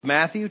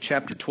Matthew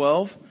chapter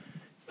 12,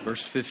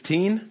 verse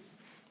 15.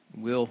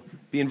 We'll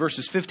be in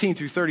verses 15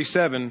 through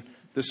 37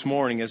 this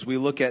morning as we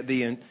look at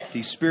the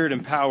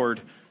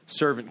Spirit-empowered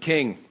servant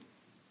king.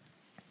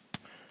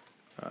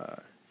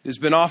 It has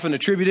been often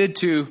attributed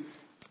to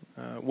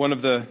one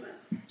of the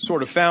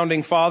sort of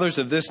founding fathers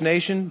of this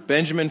nation,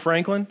 Benjamin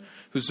Franklin,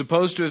 who's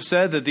supposed to have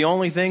said that the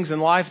only things in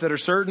life that are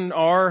certain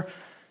are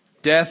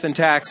death and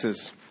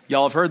taxes.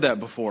 Y'all have heard that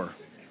before.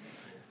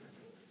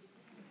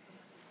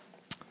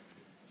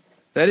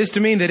 That is to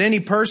mean that any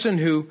person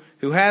who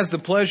has the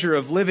pleasure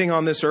of living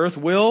on this earth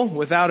will,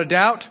 without a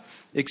doubt,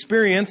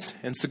 experience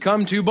and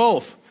succumb to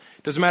both.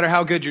 Doesn't matter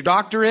how good your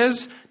doctor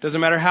is,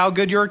 doesn't matter how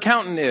good your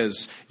accountant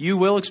is, you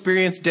will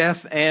experience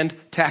death and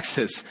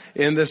taxes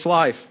in this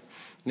life.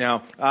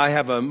 Now, I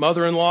have a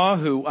mother-in-law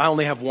who, I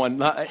only have one,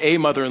 not a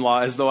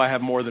mother-in-law, as though I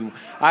have more than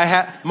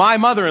one. My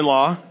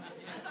mother-in-law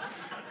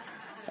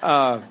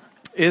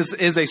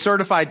is a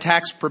certified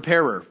tax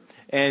preparer.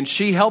 And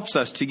she helps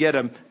us to get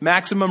a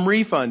maximum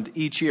refund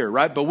each year,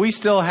 right? But we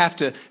still have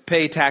to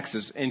pay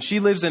taxes. And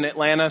she lives in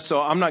Atlanta,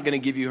 so I'm not going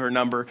to give you her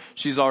number.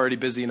 She's already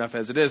busy enough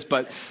as it is.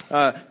 But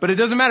it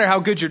doesn't matter how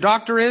good your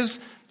doctor is,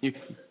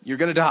 you're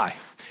going to die.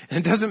 And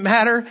it doesn't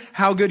matter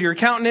how good your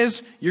accountant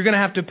is, you're going to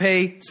have to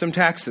pay some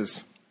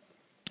taxes.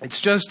 It's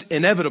just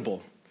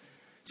inevitable.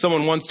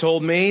 Someone once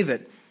told me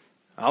that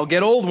I'll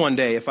get old one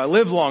day if I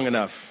live long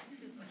enough.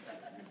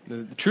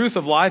 The truth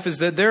of life is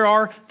that there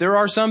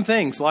are some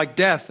things like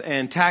death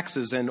and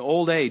taxes and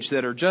old age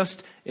that are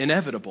just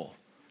inevitable.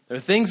 There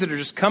are things that are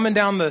just coming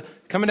down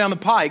the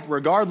pike,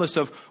 regardless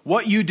of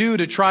what you do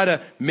to try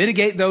to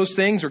mitigate those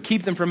things or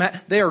keep them from.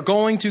 They are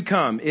going to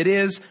come.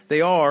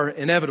 They are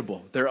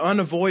inevitable. They're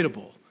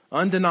unavoidable,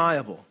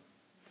 undeniable.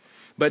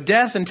 But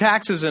death and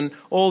taxes and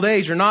old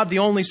age are not the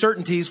only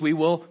certainties we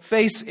will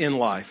face in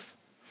life.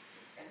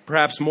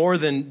 Perhaps more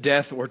than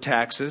death or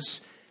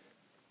taxes.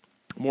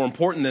 More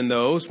important than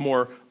those,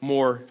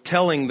 more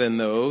telling than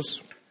those,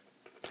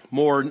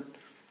 more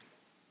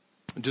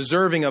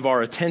deserving of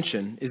our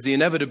attention is the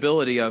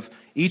inevitability of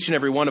each and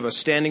every one of us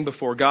standing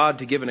before God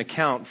to give an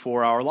account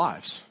for our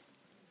lives.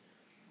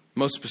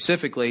 Most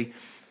specifically,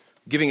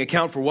 giving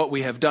account for what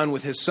we have done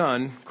with His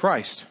Son,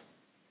 Christ.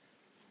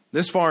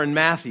 This far in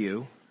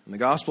Matthew, in the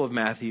Gospel of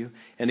Matthew,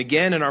 and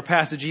again in our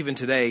passage even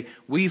today,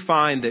 we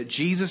find that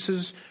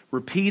Jesus'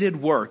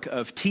 repeated work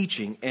of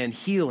teaching and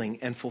healing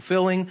and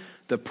fulfilling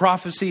the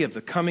prophecy of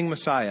the coming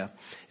Messiah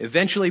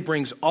eventually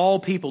brings all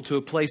people to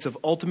a place of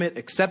ultimate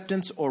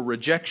acceptance or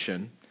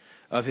rejection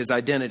of His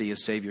identity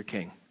as Savior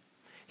King.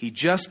 He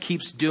just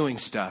keeps doing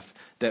stuff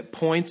that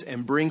points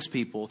and brings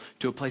people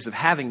to a place of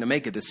having to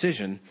make a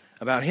decision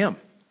about Him.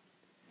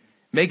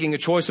 Making a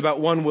choice about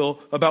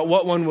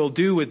what one will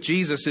do with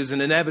Jesus is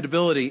an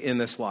inevitability in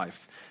this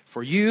life.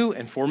 For you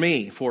and for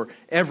me, for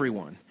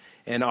everyone.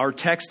 And our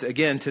text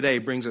again today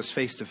brings us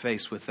face to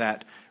face with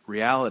that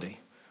reality.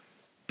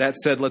 That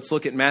said, let's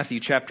look at Matthew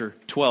chapter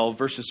 12,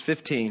 verses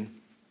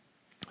 15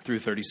 through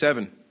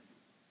 37.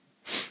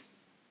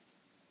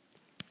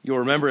 You'll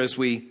remember as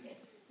we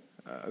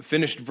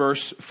finished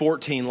verse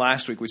 14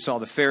 last week, we saw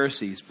the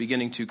Pharisees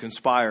beginning to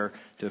conspire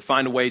to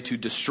find a way to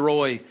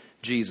destroy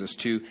Jesus,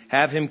 to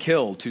have Him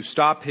killed, to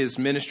stop His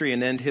ministry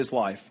and end His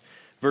life.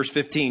 Verse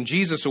 15,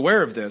 Jesus,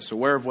 aware of this,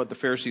 aware of what the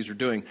Pharisees are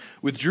doing,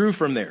 withdrew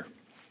from there.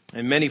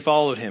 And many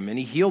followed Him, and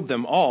He healed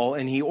them all,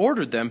 and He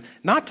ordered them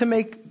not to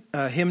make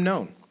Him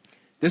known.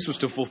 This was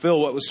to fulfill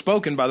what was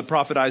spoken by the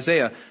prophet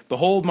Isaiah.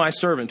 Behold my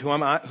servant,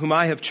 whom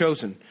I have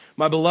chosen,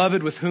 my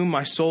beloved, with whom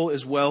my soul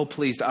is well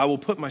pleased. I will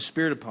put my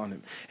spirit upon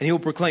him, and he will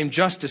proclaim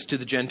justice to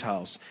the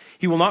Gentiles.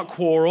 He will not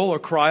quarrel or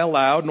cry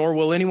aloud, nor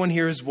will anyone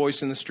hear his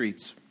voice in the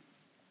streets.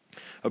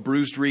 A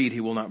bruised reed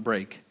he will not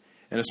break,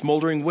 and a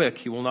smoldering wick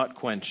he will not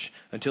quench,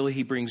 until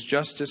he brings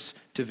justice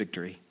to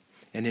victory.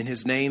 And in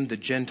his name the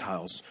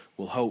Gentiles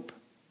will hope.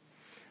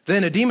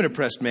 Then a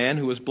demon-oppressed man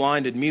who was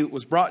blind and mute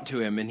was brought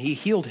to him, and he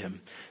healed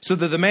him, so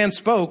that the man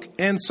spoke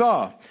and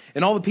saw.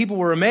 And all the people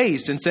were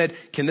amazed and said,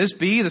 "Can this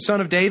be the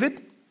son of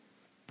David?"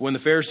 But when the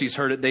Pharisees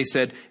heard it, they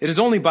said, "It is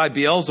only by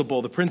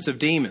Beelzebul, the prince of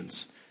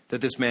demons,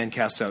 that this man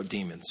casts out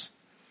demons."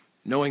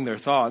 Knowing their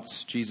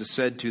thoughts, Jesus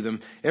said to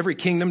them, "Every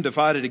kingdom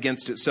divided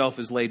against itself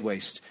is laid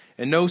waste,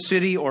 and no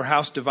city or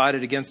house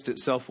divided against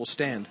itself will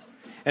stand.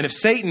 And if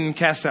Satan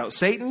casts out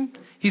Satan,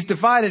 he's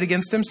divided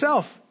against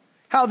himself.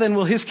 How then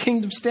will his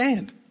kingdom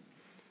stand?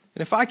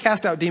 And if I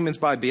cast out demons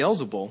by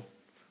Beelzebul,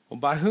 well,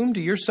 by whom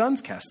do your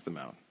sons cast them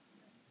out?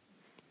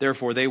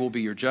 Therefore they will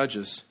be your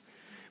judges.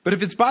 But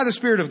if it's by the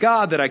Spirit of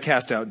God that I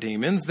cast out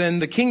demons, then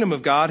the kingdom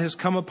of God has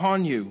come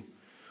upon you.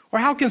 Or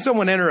how can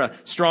someone enter a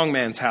strong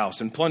man's house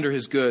and plunder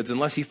his goods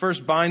unless he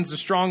first binds the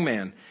strong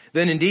man?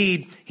 Then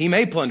indeed he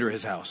may plunder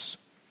his house.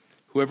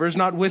 Whoever is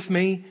not with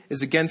me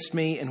is against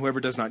me, and whoever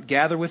does not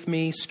gather with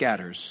me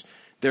scatters.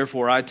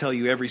 Therefore, I tell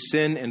you, every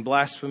sin and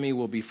blasphemy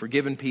will be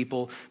forgiven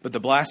people, but the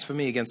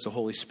blasphemy against the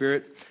Holy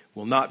Spirit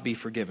will not be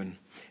forgiven.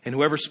 And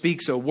whoever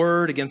speaks a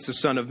word against the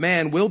Son of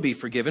Man will be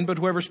forgiven, but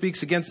whoever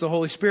speaks against the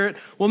Holy Spirit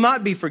will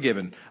not be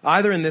forgiven,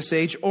 either in this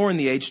age or in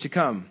the age to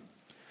come.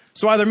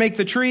 So either make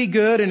the tree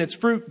good and its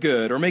fruit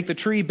good, or make the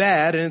tree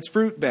bad and its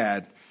fruit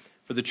bad.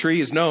 For the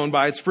tree is known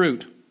by its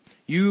fruit.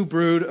 You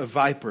brood of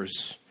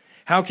vipers,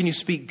 how can you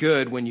speak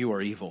good when you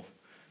are evil?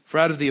 For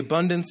out of the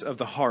abundance of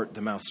the heart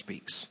the mouth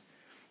speaks.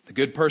 The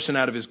good person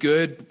out of his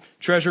good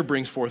treasure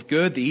brings forth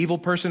good. The evil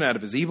person out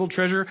of his evil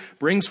treasure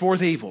brings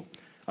forth evil.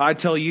 I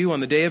tell you,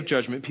 on the day of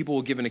judgment, people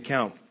will give an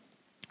account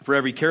for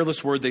every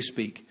careless word they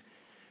speak.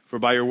 For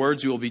by your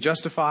words you will be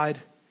justified,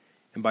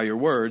 and by your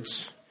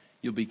words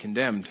you'll be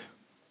condemned.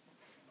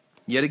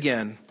 Yet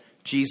again,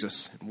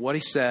 Jesus, and what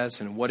he says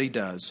and what he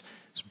does,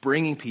 is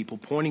bringing people,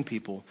 pointing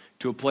people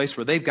to a place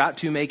where they've got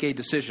to make a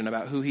decision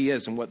about who he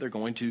is and what they're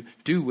going to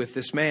do with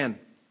this man.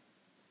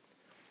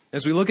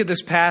 As we look at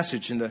this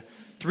passage in the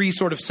three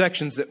sort of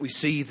sections that we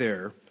see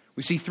there,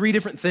 we see three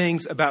different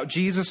things about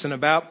Jesus and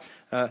about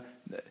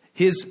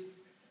his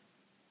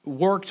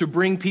work to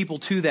bring people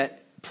to that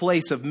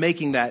place of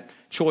making that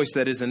choice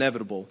that is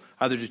inevitable,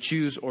 either to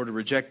choose or to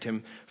reject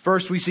him.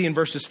 First, we see in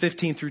verses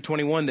 15 through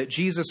 21 that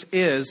Jesus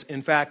is,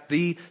 in fact,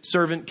 the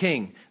servant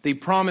king, the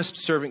promised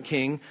servant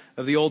king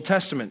of the Old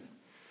Testament.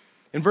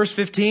 In verse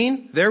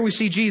 15, there we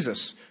see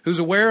Jesus, who's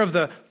aware of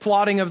the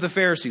plotting of the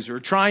Pharisees who are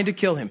trying to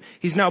kill him.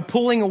 He's now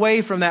pulling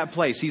away from that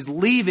place. He's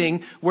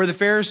leaving where the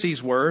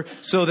Pharisees were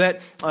so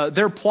that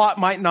their plot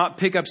might not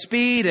pick up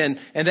speed and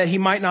that he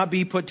might not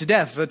be put to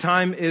death. The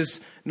time is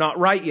not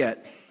right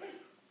yet.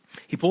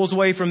 He pulls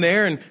away from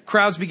there and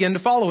crowds begin to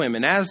follow him.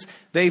 And as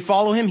they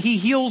follow him, he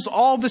heals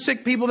all the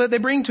sick people that they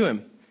bring to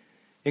him,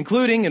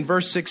 including in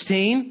verse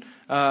 16,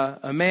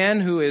 a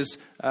man who is,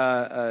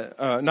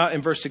 not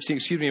in verse 16,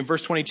 excuse me, in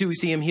verse 22, we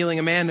see him healing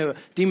a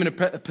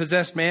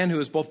demon-possessed man who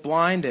is both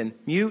blind and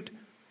mute.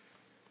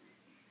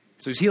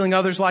 So he's healing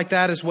others like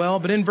that as well.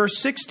 But in verse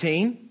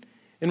 16,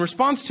 in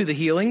response to the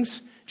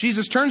healings,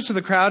 Jesus turns to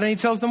the crowd and he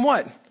tells them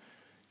what?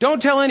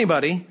 Don't tell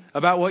anybody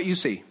about what you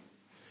see.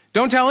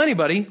 Don't tell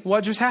anybody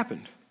what just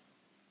happened.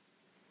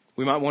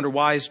 We might wonder,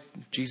 why is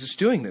Jesus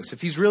doing this?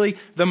 If he's really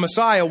the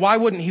Messiah, why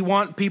wouldn't he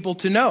want people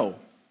to know?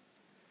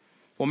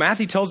 Well,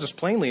 Matthew tells us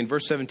plainly in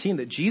verse 17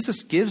 that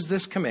Jesus gives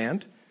this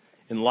command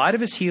in light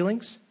of his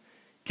healings,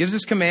 gives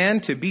this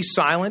command to be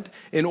silent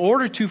in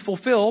order to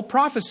fulfill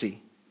prophecy,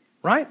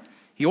 right?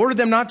 He ordered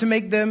them not to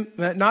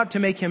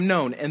make him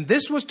known. And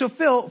this was to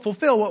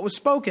fulfill what was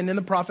spoken in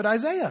the prophet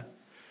Isaiah.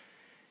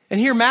 And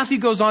here Matthew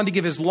goes on to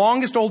give his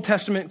longest Old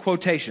Testament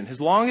quotation,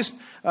 his longest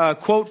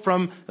quote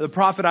from the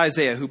prophet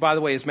Isaiah, who, by the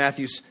way, is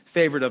Matthew's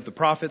favorite of the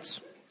prophets.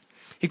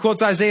 He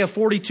quotes Isaiah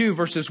 42,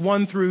 verses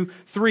 1 through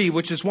 3,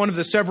 which is one of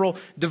the several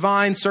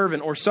divine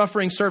servant or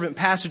suffering servant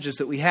passages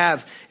that we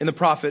have in the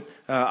prophet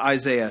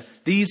Isaiah.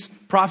 These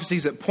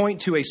prophecies that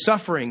point to a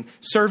suffering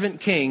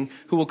servant king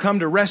who will come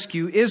to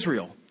rescue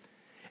Israel.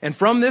 And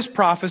from this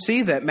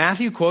prophecy that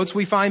Matthew quotes,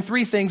 we find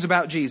three things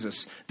about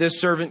Jesus, this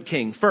servant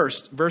king.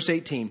 First, verse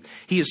 18,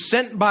 he is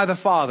sent by the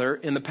Father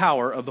in the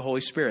power of the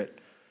Holy Spirit.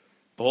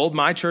 Behold,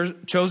 my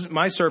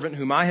servant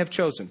whom I have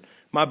chosen,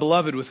 my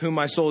beloved with whom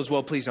my soul is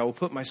well pleased. I will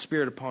put my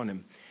spirit upon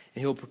him,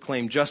 and he will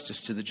proclaim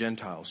justice to the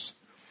Gentiles.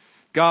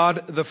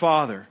 God the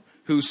Father,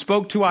 who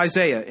spoke to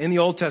Isaiah in the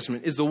Old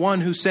Testament, is the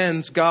one who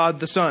sends God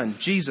the Son,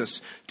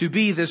 Jesus, to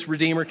be this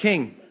Redeemer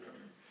King.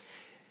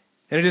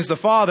 And it is the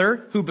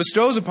Father who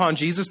bestows upon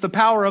Jesus the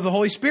power of the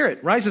Holy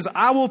Spirit. Right? He says,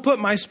 I will put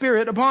my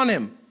Spirit upon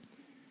him.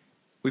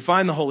 We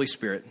find the Holy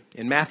Spirit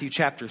in Matthew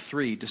chapter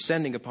 3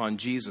 descending upon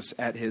Jesus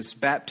at his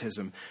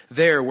baptism.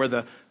 There where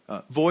the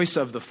voice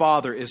of the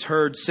Father is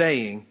heard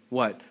saying,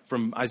 what?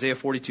 From Isaiah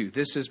 42,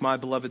 this is my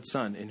beloved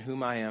Son in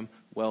whom I am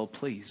well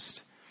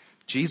pleased.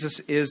 Jesus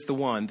is the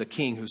one, the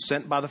King, who's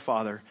sent by the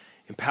Father,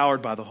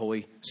 empowered by the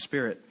Holy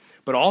Spirit.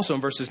 But also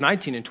in verses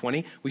 19 and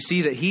 20, we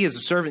see that he, as a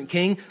servant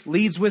king,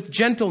 leads with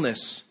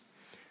gentleness.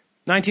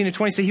 19 and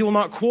 20 say he will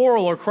not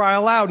quarrel or cry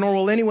aloud, nor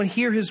will anyone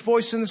hear his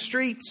voice in the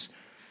streets.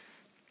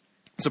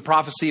 It's a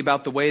prophecy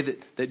about the way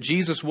that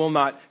Jesus will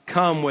not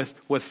come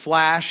with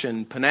flash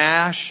and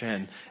panache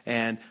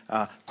and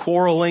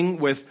quarreling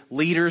with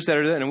leaders that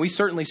are there. And we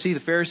certainly see the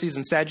Pharisees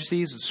and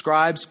Sadducees and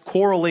scribes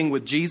quarreling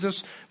with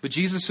Jesus, but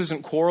Jesus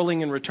isn't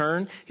quarreling in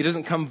return. He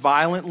doesn't come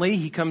violently.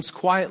 He comes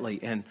quietly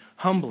and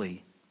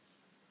humbly.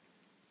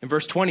 In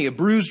verse 20, a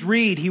bruised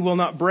reed he will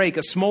not break,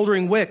 a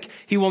smoldering wick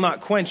he will not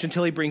quench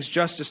until he brings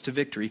justice to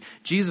victory.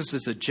 Jesus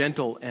is a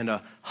gentle and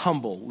a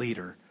humble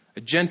leader,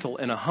 a gentle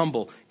and a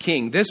humble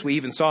king. This we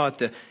even saw at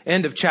the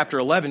end of chapter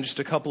 11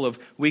 just a couple of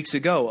weeks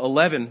ago.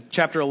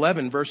 Chapter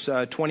 11, verse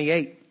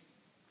 28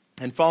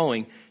 and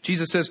following.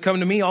 Jesus says,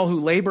 come to me, all who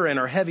labor and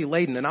are heavy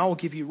laden, and I will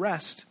give you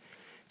rest.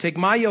 Take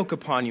my yoke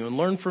upon you and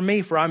learn from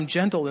me, for I'm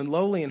gentle and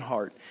lowly in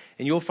heart,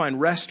 and you'll find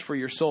rest for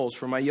your souls,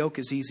 for my yoke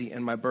is easy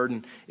and my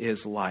burden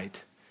is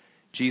light.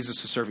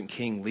 Jesus, the servant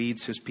king,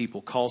 leads his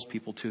people, calls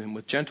people to him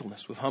with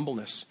gentleness, with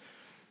humbleness,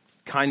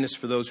 kindness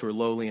for those who are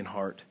lowly in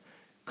heart,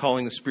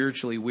 calling the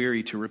spiritually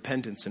weary to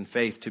repentance and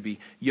faith, to be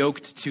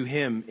yoked to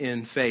him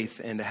in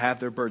faith and to have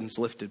their burdens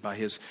lifted by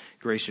his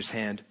gracious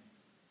hand.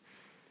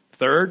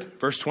 Third,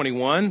 verse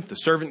 21, the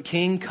servant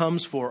king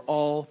comes for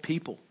all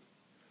people.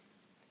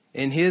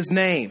 In his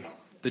name,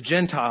 the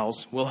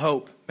Gentiles will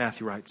hope,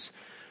 Matthew writes.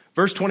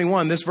 Verse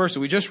 21, this verse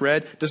that we just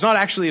read, does not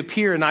actually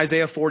appear in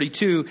Isaiah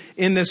 42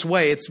 in this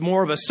way. It's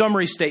more of a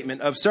summary statement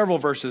of several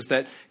verses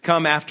that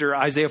come after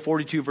Isaiah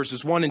 42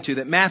 verses 1 and 2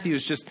 that Matthew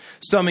is just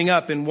summing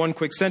up in one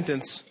quick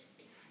sentence.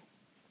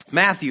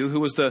 Matthew, who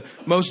was the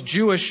most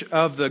Jewish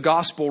of the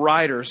gospel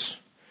writers,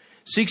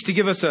 seeks to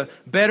give us a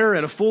better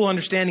and a full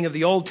understanding of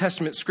the Old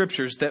Testament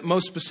scriptures that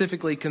most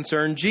specifically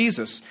concern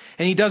Jesus.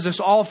 And he does this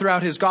all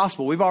throughout his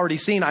gospel. We've already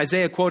seen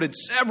Isaiah quoted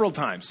several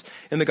times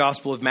in the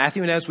Gospel of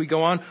Matthew, and as we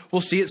go on,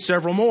 we'll see it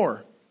several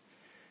more.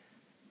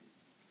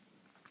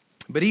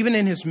 But even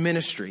in his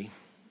ministry,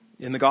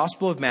 in the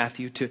Gospel of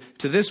Matthew, to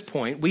this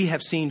point, we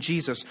have seen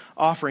Jesus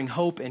offering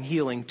hope and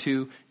healing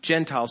to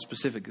Gentiles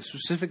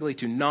specifically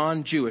to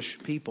non-Jewish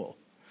people.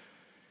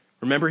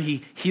 Remember,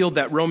 he healed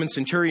that Roman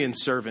centurion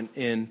servant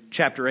in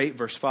chapter 8,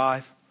 verse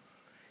 5.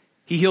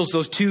 He heals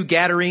those two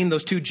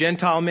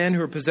Gentile men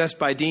who are possessed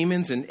by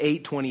demons in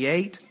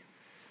 8:28.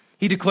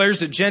 He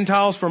declares that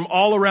Gentiles from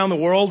all around the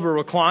world will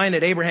recline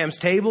at Abraham's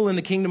table in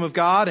the kingdom of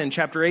God in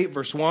chapter 8,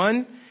 verse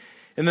 1.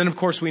 And then, of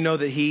course, we know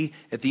that he,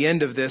 at the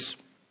end of this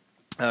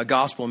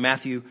gospel, in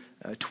Matthew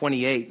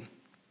 28,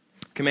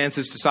 commands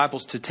his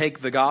disciples to take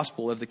the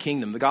gospel of the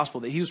kingdom, the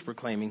gospel that he was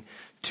proclaiming,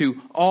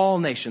 to all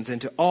nations and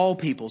to all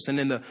peoples. And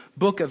in the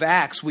book of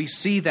Acts, we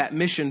see that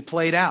mission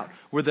played out,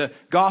 where the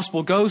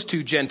gospel goes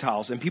to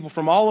Gentiles and people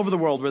from all over the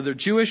world, whether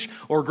Jewish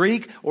or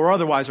Greek or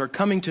otherwise, are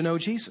coming to know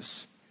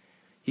Jesus.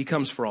 He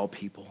comes for all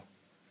people.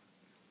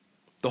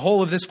 The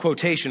whole of this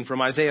quotation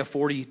from Isaiah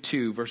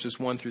 42, verses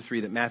 1 through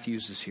 3 that Matthew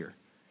uses here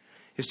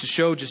is to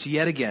show just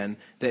yet again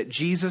that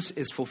Jesus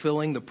is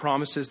fulfilling the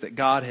promises that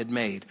God had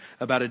made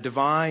about a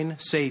divine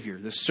Savior,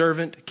 the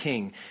servant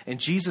king. And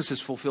Jesus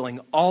is fulfilling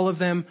all of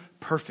them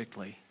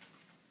perfectly.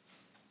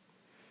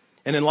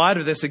 And in light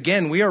of this,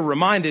 again, we are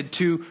reminded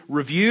to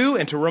review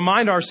and to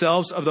remind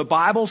ourselves of the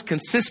Bible's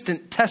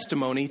consistent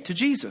testimony to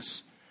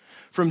Jesus.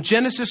 From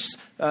Genesis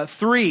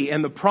 3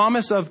 and the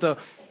promise of the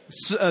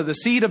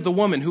seed of the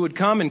woman who would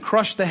come and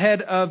crush the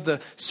head of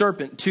the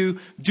serpent, to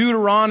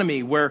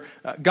Deuteronomy, where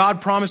God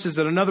promises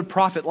that another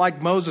prophet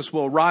like Moses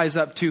will rise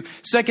up, to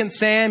 2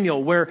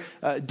 Samuel, where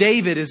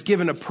David is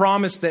given a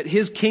promise that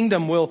his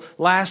kingdom will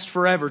last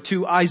forever,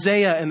 to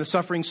Isaiah and the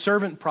suffering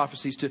servant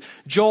prophecies, to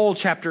Joel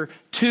chapter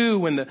 2,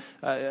 when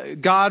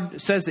God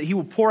says that he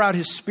will pour out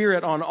his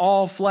spirit on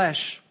all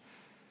flesh.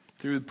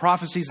 Through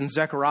prophecies in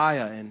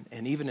Zechariah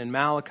and even in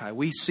Malachi,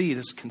 we see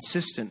this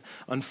consistent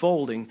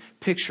unfolding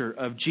picture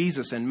of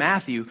Jesus. And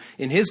Matthew,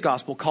 in his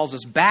gospel, calls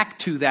us back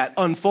to that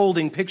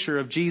unfolding picture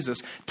of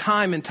Jesus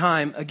time and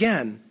time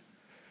again.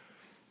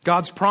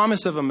 God's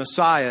promise of a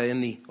Messiah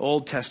in the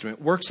Old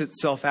Testament works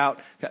itself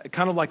out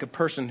kind of like a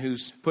person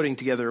who's putting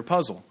together a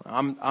puzzle.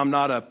 I'm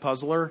not a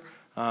puzzler.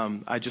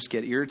 I just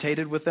get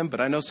irritated with them, but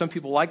I know some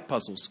people like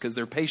puzzles because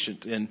they're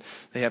patient and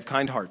they have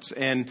kind hearts.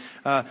 And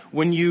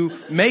when you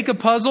make a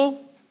puzzle,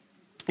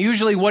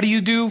 usually what do you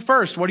do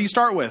first? What do you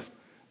start with?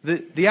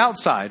 The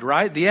outside,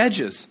 right? The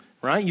edges,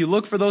 right? You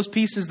look for those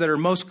pieces that are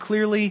most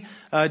clearly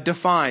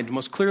defined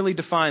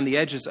the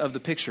edges of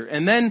the picture.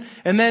 And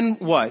then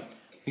what?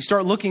 You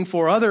start looking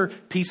for other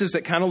pieces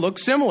that kind of look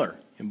similar.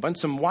 A bunch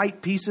some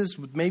white pieces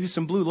with maybe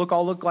some blue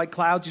all look like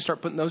clouds. You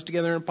start putting those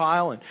together in a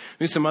pile, and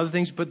maybe some other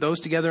things, you put those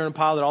together in a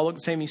pile that all look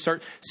the same. You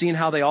start seeing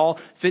how they all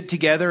fit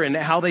together and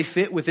how they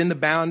fit within the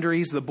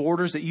boundaries, the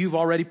borders that you've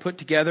already put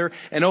together.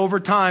 And over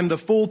time, the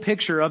full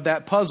picture of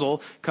that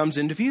puzzle comes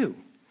into view.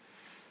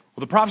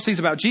 Well, the prophecies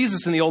about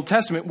Jesus in the Old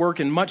Testament work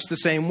in much the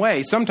same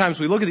way. Sometimes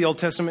we look at the Old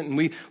Testament and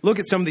we look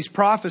at some of these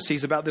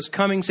prophecies about this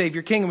coming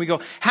Savior King and we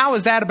go, how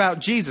is that about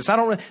Jesus?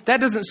 That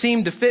doesn't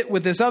seem to fit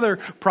with this other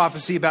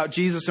prophecy about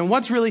Jesus. And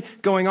what's really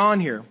going on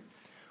here?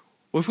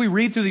 Well, if we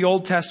read through the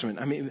Old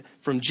Testament,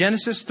 from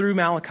Genesis through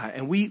Malachi,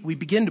 and we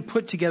begin to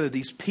put together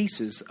these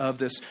pieces of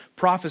this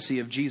prophecy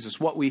of Jesus,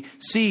 what we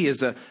see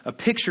is a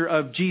picture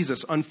of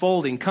Jesus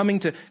unfolding, coming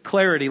to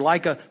clarity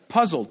like a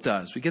puzzle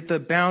does. We get the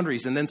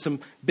boundaries and then some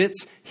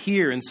bits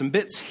here and some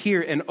bits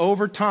here. And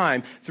over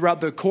time,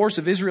 throughout the course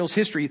of Israel's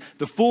history,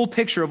 the full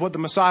picture of what the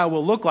Messiah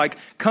will look like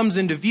comes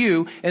into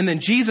view. And then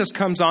Jesus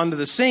comes onto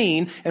the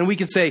scene and we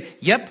can say,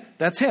 yep,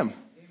 that's him.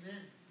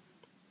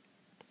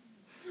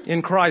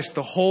 In Christ,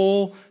 the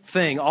whole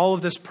thing, all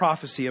of this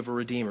prophecy of a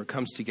Redeemer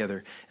comes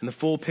together, and the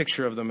full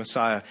picture of the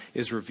Messiah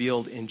is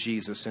revealed in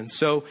Jesus. And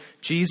so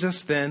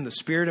Jesus, then, the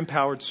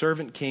Spirit-empowered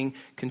servant king,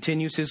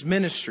 continues his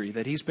ministry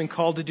that he's been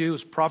called to do,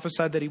 is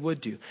prophesied that he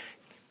would do.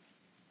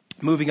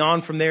 Moving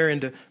on from there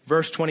into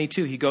verse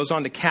 22, he goes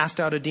on to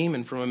cast out a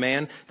demon from a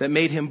man that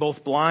made him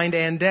both blind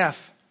and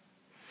deaf.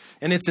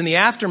 And it's in the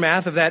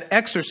aftermath of that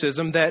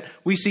exorcism that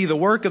we see the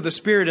work of the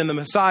Spirit in the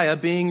Messiah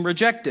being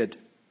rejected.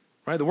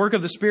 Right? The work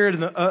of the Spirit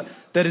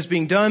that is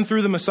being done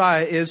through the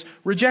Messiah is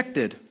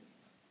rejected.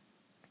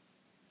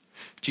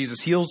 Jesus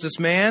heals this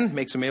man,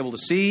 makes him able to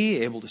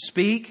see, able to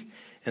speak,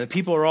 and the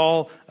people are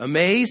all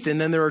amazed.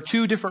 And then there are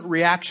two different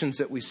reactions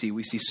that we see.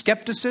 We see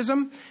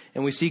skepticism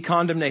and we see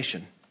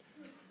condemnation.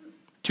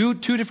 Two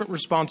different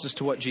responses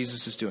to what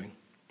Jesus is doing.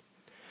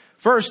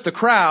 First, the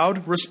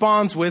crowd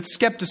responds with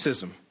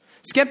skepticism.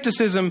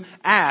 Skepticism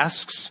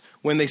asks,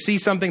 When they see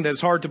something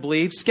that's hard to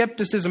believe,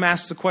 skepticism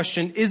asks the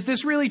question, is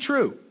this really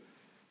true?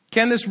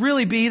 Can this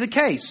really be the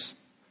case?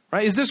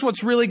 Right? Is this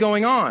what's really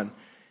going on?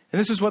 And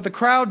this is what the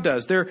crowd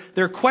does.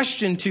 Their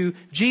question to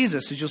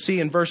Jesus, as you'll see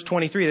in verse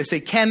 23, they say,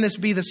 can this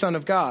be the Son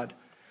of God?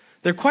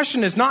 Their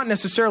question is not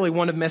necessarily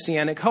one of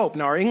messianic hope.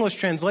 Now, our English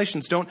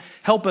translations don't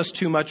help us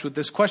too much with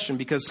this question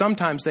because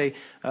sometimes the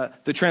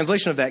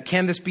translation of that,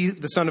 can this be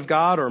the Son of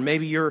God? Or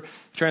maybe your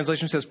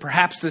translation says,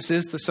 perhaps this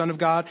is the Son of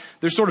God.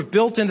 There's sort of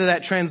built into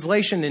that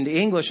translation into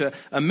English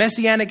a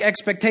messianic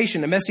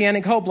expectation, a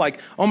messianic hope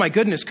like, oh my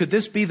goodness, could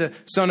this be the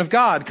Son of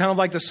God? Kind of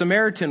like the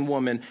Samaritan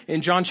woman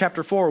in John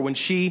chapter 4 when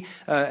she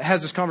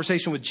has this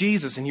conversation with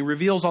Jesus and he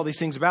reveals all these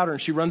things about her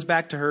and she runs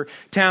back to her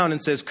town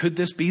and says, could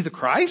this be the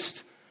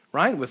Christ?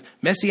 Right? With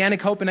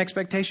messianic hope and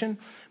expectation.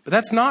 But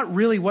that's not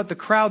really what the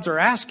crowds are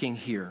asking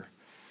here.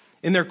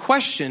 In their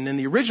question, in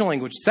the original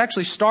language, it's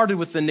actually started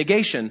with the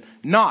negation,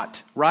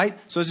 not, right?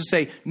 So as to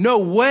say, no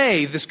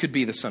way this could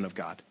be the Son of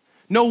God.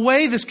 No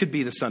way this could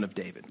be the Son of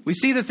David. We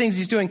see the things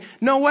he's doing.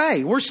 No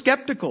way. We're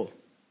skeptical.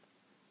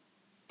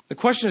 The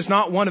question is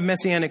not one of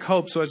messianic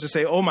hope, so as to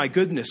say, oh my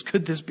goodness,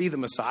 could this be the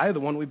Messiah,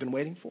 the one we've been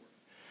waiting for?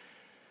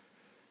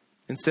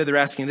 Instead, they're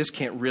asking, this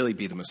can't really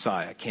be the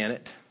Messiah, can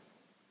it?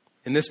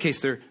 In this case,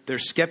 their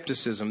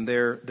skepticism,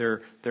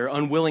 their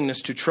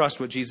unwillingness to trust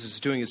what Jesus is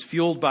doing is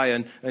fueled by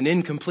an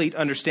incomplete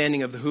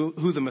understanding of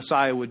who the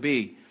Messiah would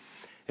be.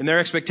 In their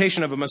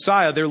expectation of a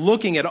Messiah, they're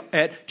looking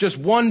at just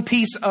one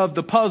piece of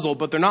the puzzle,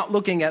 but they're not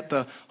looking at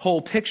the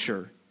whole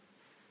picture.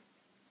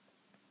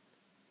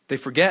 They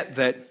forget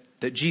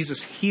that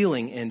Jesus'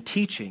 healing and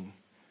teaching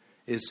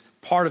is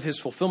part of his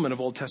fulfillment of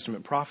Old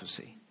Testament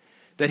prophecy.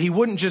 That he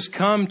wouldn't just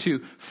come to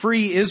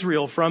free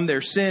Israel from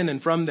their sin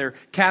and from their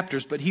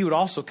captors, but he would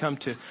also come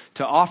to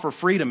offer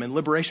freedom and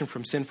liberation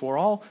from sin for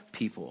all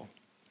people.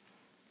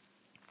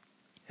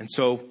 And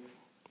so,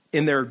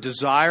 in their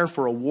desire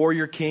for a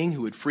warrior king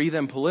who would free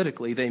them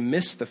politically, they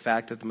missed the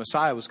fact that the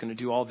Messiah was going to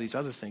do all these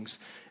other things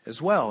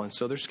as well. And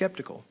so they're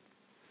skeptical.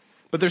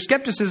 But their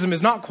skepticism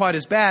is not quite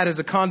as bad as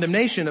a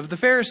condemnation of the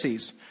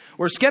Pharisees.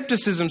 Where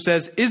skepticism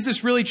says, is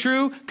this really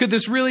true? Could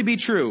this really be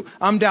true?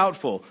 I'm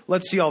doubtful.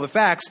 Let's see all the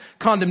facts.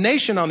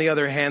 Condemnation, on the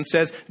other hand,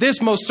 says,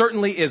 this most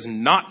certainly is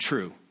not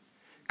true.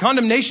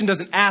 Condemnation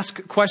doesn't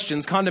ask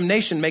questions.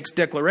 Condemnation makes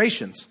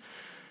declarations.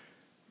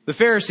 The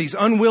Pharisees,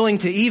 unwilling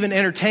to even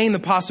entertain the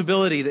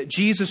possibility that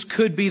Jesus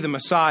could be the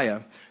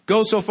Messiah,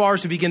 go so far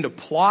as to begin to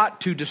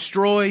plot to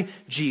destroy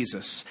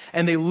Jesus.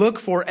 And they look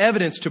for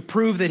evidence to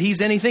prove that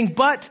he's anything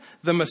but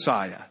the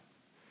Messiah.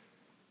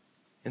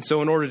 And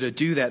so in order to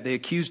do that, they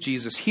accuse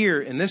Jesus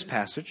here in this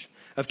passage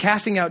of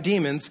casting out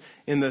demons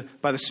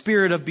by the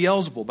spirit of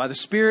Beelzebul, by the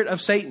spirit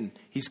of Satan.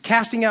 He's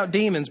casting out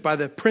demons by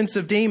the prince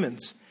of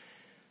demons.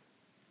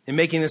 In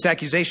making this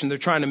accusation, they're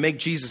trying to make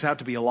Jesus out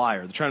to be a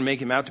liar. They're trying to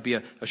make him out to be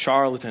a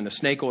charlatan, a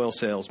snake oil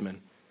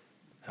salesman,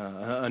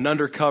 an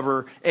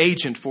undercover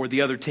agent for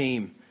the other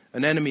team,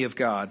 an enemy of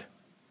God.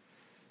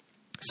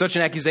 Such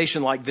an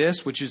accusation like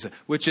this, which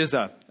is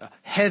a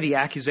heavy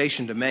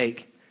accusation to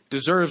make,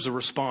 deserves a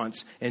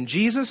response. And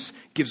Jesus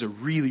gives a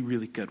really,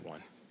 really good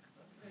one.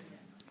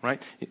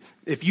 Right?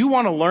 If you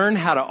want to learn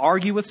how to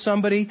argue with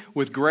somebody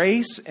with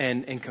grace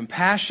and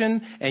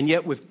compassion and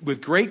yet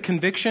with great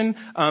conviction,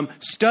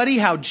 study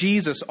how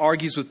Jesus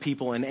argues with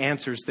people and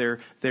answers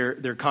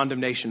their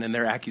condemnation and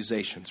their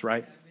accusations,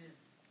 right?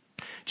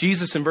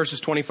 Jesus in verses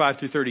 25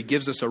 through 30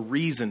 gives us a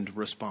reasoned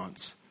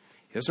response.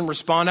 He doesn't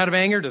respond out of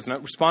anger, does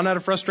not respond out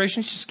of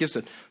frustration. He just gives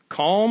a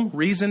calm,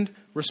 reasoned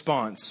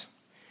response.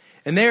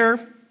 And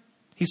there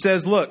he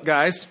says, look,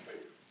 guys,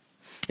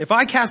 if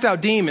I cast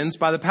out demons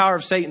by the power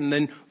of Satan,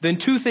 then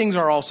two things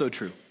are also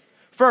true.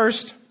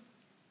 First,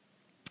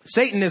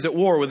 Satan is at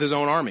war with his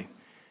own army.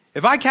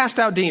 If I cast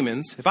out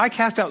demons, if I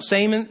cast out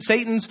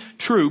Satan's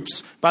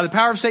troops by the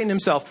power of Satan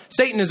himself,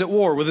 Satan is at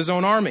war with his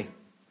own army.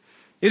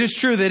 It is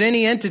true that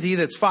any entity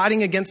that's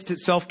fighting against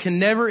itself can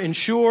never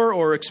ensure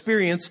or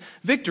experience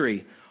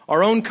victory.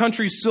 Our own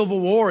country's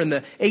civil war in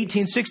the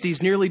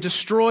 1860s nearly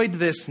destroyed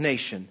this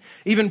nation.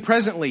 Even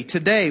presently,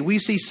 today, we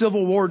see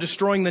civil war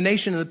destroying the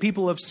nation and the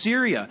people of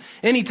Syria.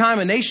 Anytime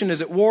a nation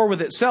is at war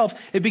with itself,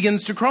 it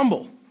begins to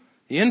crumble.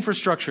 The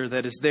infrastructure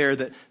that is there,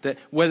 that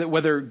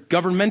whether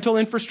governmental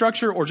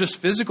infrastructure or just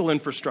physical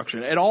infrastructure,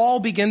 it all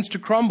begins to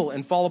crumble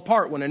and fall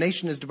apart when a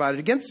nation is divided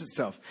against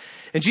itself.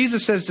 And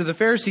Jesus says to the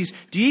Pharisees,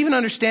 do you even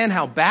understand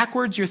how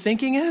backwards your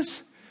thinking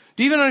is?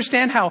 Do you even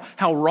understand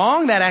how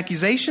wrong that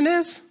accusation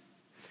is?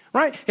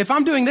 Right? If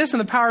I'm doing this in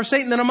the power of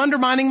Satan, then I'm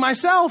undermining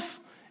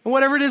myself and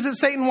whatever it is that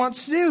Satan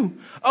wants to do.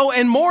 Oh,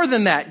 and more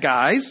than that,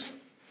 guys.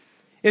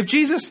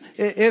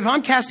 If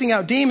I'm casting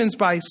out demons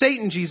by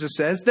Satan, Jesus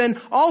says,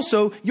 then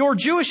also your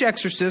Jewish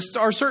exorcists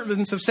are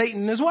servants of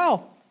Satan as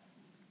well.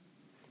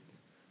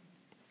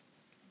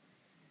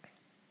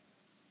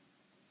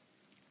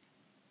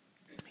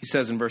 He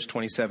says in verse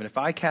 27, if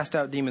I cast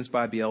out demons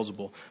by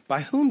Beelzebul,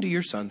 by whom do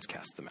your sons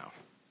cast them out?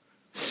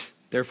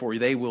 Therefore,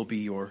 they will be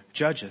your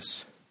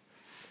judges.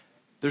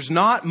 There's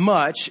not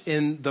much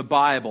in the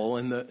Bible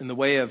in the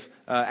way of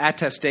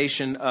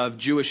attestation of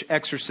Jewish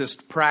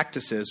exorcist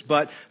practices,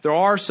 but there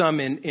are some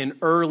in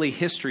early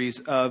histories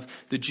of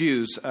the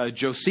Jews.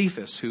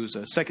 Josephus, who's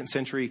a 2nd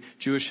century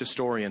Jewish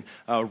historian,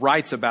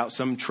 writes about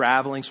some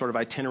traveling sort of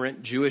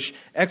itinerant Jewish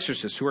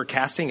exorcists who are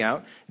casting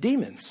out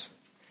demons.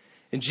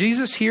 And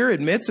Jesus here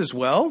admits as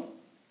well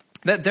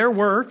that there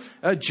were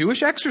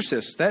Jewish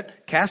exorcists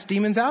that cast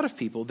demons out of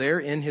people there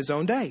in his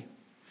own day.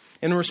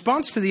 In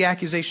response to the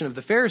accusation of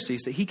the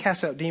Pharisees that he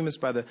cast out demons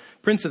by the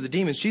prince of the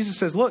demons, Jesus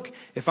says, look,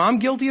 if I'm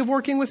guilty of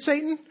working with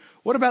Satan,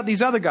 what about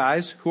these other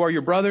guys who are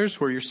your brothers,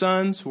 who are your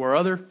sons, who are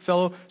other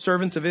fellow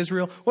servants of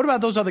Israel? What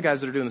about those other guys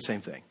that are doing the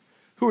same thing?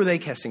 Who are they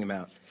casting him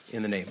out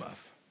in the name of?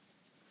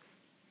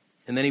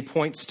 And then he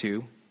points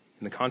to,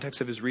 in the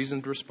context of his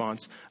reasoned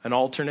response, an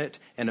alternate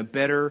and a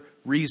better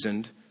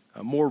reasoned,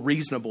 a more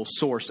reasonable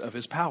source of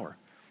his power.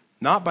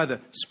 Not by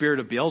the spirit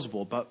of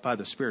Beelzebul, but by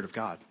the Spirit of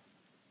God,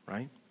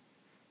 right?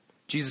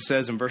 Jesus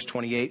says in verse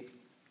 28,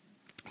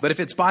 but if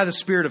it's by the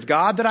Spirit of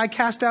God that I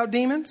cast out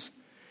demons,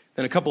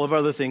 then a couple of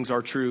other things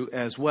are true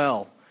as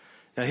well.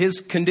 Now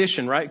his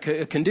condition, right?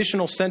 A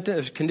conditional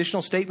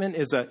statement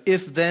is a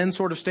if-then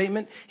sort of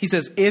statement. He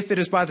says, if it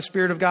is by the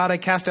Spirit of God I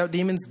cast out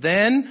demons,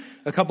 then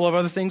a couple of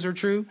other things are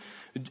true.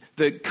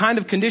 The kind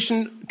of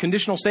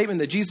conditional statement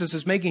that Jesus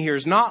is making here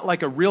is not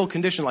like a real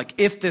condition, like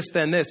if this,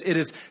 then this. It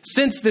is,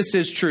 since this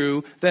is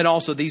true, then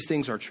also these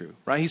things are true,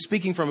 right? He's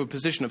speaking from a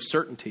position of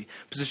certainty,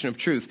 position of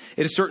truth.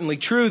 It is certainly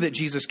true that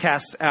Jesus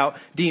casts out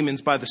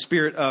demons by the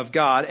Spirit of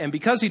God. And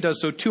because he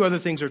does so, two other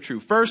things are true.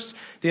 First,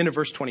 the end of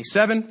verse 28,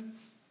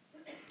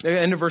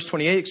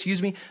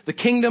 the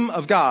kingdom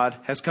of God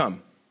has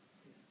come.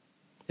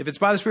 If it's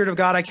by the Spirit of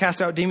God I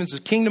cast out demons, the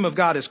kingdom of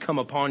God has come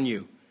upon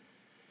you.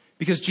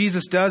 Because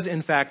Jesus does,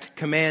 in fact,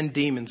 command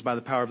demons by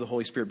the power of the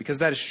Holy Spirit. Because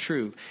that is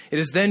true. It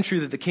is then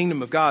true that the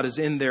kingdom of God is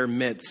in their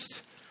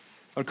midst.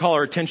 I would call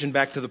our attention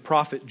back to the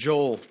prophet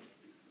Joel.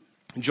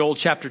 In Joel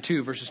chapter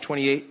 2, verses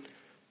 28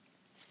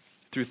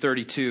 through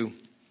 32.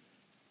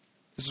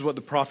 This is what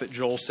the prophet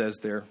Joel says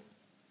there.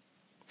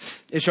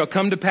 It shall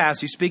come to pass,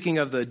 he's speaking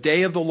of the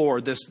day of the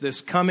Lord,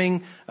 this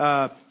coming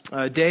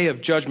day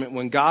of judgment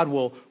when God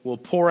will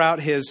pour out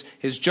his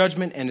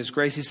judgment and his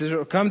grace. He says, it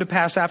will come to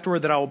pass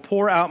afterward that I will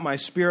pour out my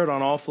Spirit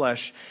on all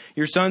flesh.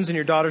 Your sons and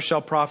your daughters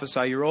shall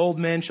prophesy. Your old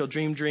men shall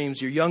dream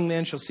dreams. Your young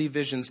men shall see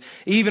visions.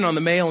 Even on the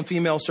male and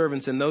female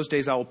servants in those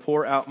days I will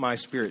pour out my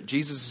Spirit.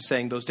 Jesus is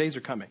saying those days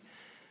are coming.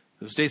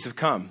 Those days have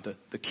come.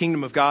 The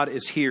kingdom of God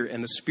is here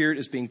and the Spirit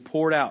is being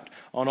poured out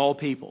on all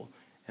people.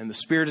 And the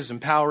Spirit is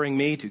empowering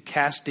me to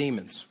cast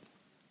demons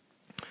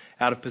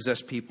out of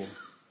possessed people.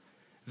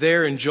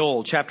 There in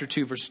Joel chapter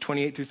 2, verses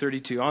 28 through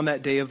 32, on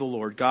that day of the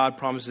Lord, God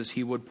promises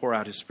he would pour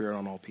out his Spirit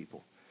on all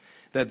people.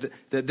 That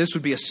this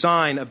would be a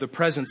sign of the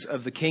presence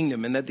of the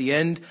kingdom and that the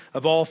end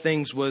of all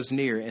things was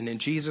near. And in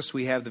Jesus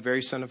we have the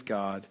very Son of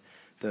God,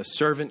 the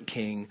servant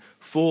king,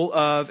 full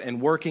of and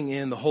working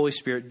in the Holy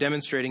Spirit,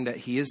 demonstrating that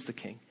he is the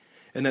king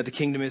and that the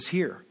kingdom is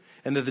here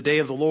and that the day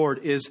of the Lord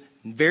is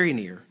very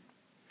near.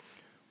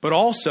 But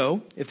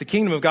also, if the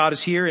kingdom of God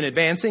is here and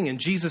advancing, and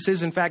Jesus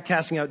is in fact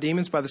casting out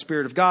demons by the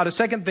Spirit of God, a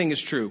second thing is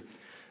true.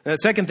 And the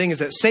second thing is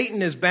that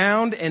Satan is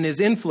bound and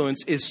his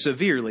influence is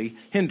severely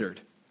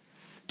hindered.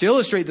 To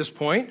illustrate this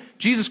point,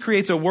 Jesus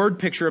creates a word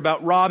picture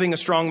about robbing a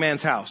strong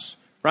man's house.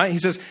 Right? He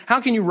says,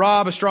 how can you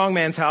rob a strong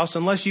man's house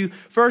unless you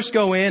first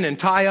go in and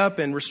tie up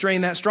and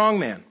restrain that strong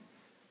man?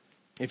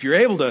 If you're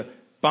able to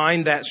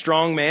bind that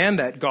strong man,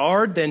 that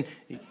guard, then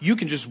you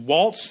can just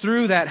waltz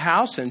through that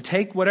house and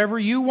take whatever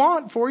you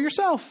want for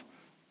yourself.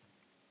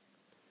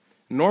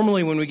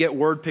 Normally when we get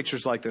word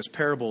pictures like this,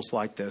 parables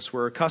like this,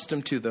 we're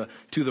accustomed to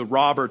the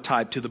robber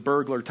type, to the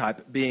burglar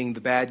type being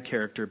the bad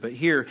character. But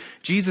here,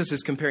 Jesus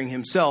is comparing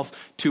himself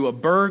to a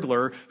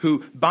burglar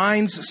who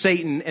binds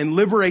Satan and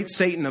liberates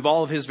Satan of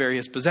all of his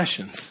various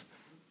possessions.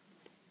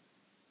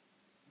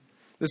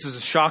 This is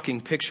a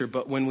shocking picture,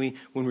 but when we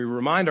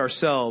remind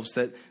ourselves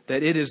that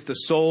it is the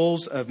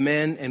souls of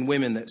men and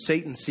women that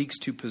Satan seeks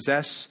to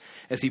possess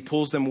as he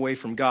pulls them away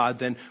from God,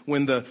 then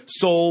when the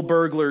soul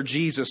burglar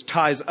Jesus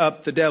ties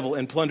up the devil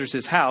and plunders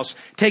his house,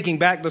 taking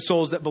back the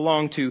souls that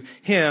belong to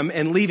him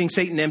and leaving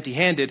Satan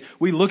empty-handed,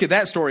 we look at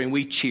that story and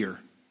we cheer.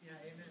 Yeah,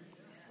 amen.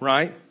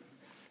 Right?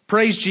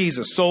 Praise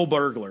Jesus, soul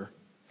burglar.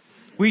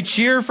 We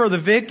cheer for the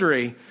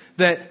victory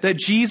that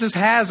Jesus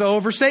has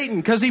over Satan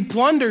because he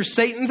plunders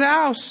Satan's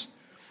house.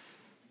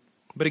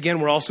 But again,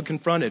 we're also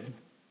confronted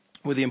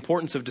with the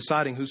importance of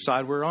deciding whose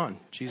side we're on.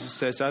 Jesus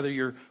says, either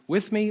you're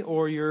with me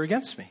or you're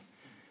against me.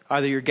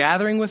 Either you're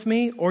gathering with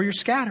me or you're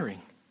scattering.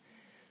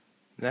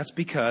 And that's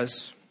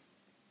because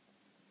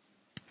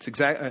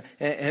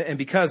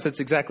that's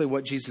exactly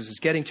what Jesus is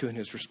getting to in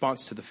his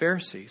response to the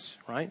Pharisees,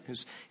 right?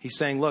 He's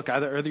saying, look,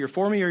 either you're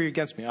for me or you're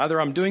against me. Either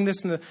I'm doing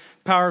this in the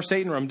power of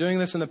Satan or I'm doing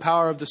this in the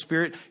power of the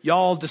Spirit.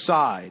 Y'all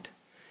decide.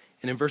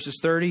 And in verses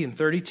 30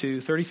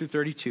 through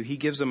 32, he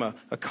gives them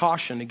a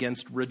caution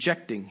against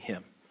rejecting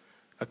him.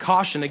 A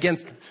caution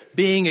against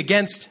being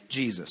against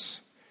Jesus.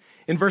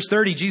 In verse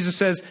 30, Jesus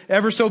says,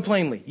 ever so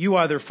plainly, you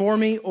either for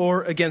me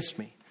or against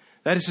me.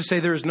 That is to say,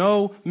 there is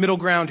no middle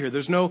ground here.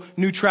 There's no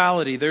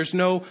neutrality. There's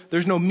no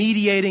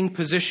mediating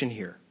position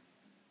here.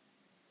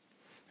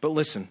 But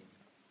listen,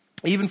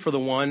 even for the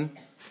one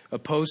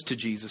opposed to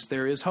Jesus,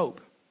 there is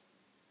hope.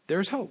 There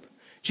is hope.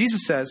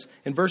 Jesus says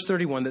in verse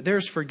 31 that there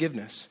is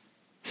forgiveness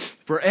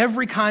for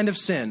every kind of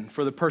sin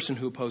for the person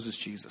who opposes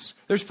Jesus.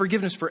 There's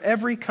forgiveness for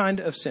every kind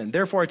of sin.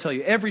 Therefore, I tell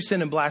you, every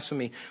sin and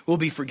blasphemy will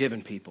be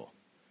forgiven people.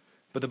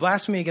 But the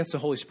blasphemy against the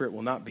Holy Spirit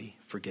will not be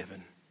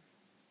forgiven.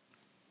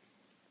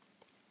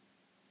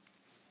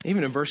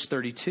 Even in verse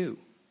 32,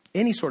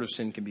 any sort of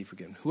sin can be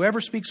forgiven.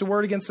 Whoever speaks a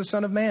word against the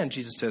Son of Man,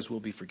 Jesus says, will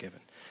be forgiven.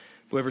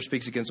 Whoever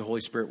speaks against the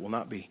Holy Spirit will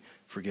not be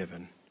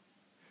forgiven.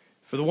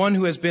 For the one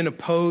who has been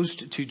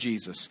opposed to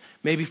Jesus,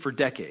 maybe for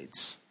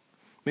decades,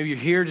 maybe you're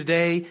here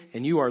today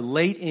and you are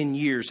late in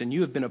years and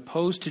you have been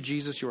opposed to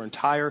Jesus your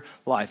entire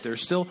life.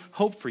 There's still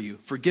hope for you.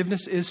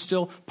 Forgiveness is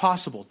still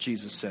possible,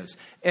 Jesus says.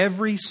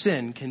 Every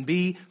sin can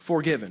be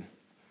forgiven.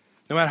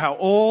 No matter how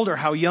old or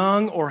how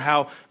young or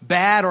how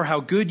bad or how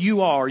good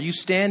you are, you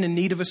stand in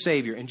need of a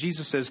Savior. And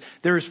Jesus says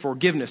there is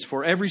forgiveness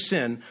for every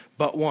sin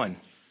but one.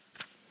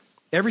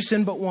 Every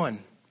sin but one.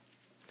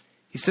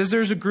 He says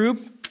there's a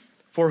group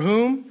for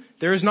whom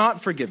there is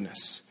not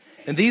forgiveness.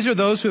 And these are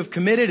those who have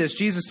committed, as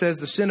Jesus says,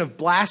 the sin of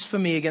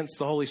blasphemy against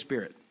the Holy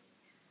Spirit.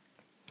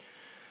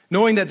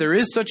 Knowing that there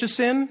is such a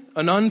sin,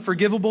 an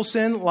unforgivable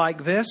sin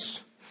like this,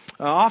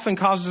 often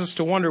causes us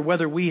to wonder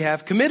whether we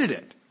have committed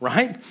it.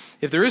 Right?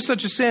 If there is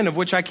such a sin of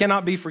which I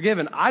cannot be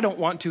forgiven, I don't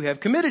want to have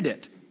committed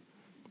it.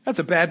 That's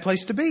a bad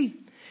place to be.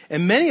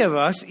 And many of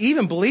us,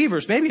 even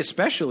believers, maybe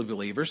especially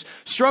believers,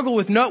 struggle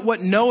with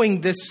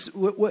knowing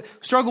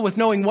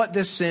what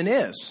this sin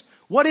is.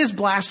 What is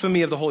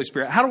blasphemy of the Holy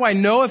Spirit? How do I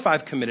know if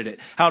I've committed it?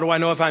 How do I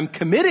know if I'm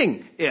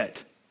committing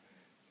it?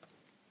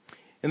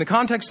 In the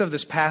context of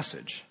this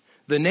passage,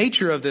 the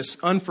nature of this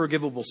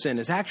unforgivable sin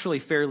is actually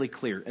fairly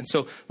clear. And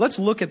so let's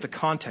look at the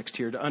context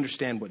here to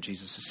understand what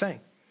Jesus is saying.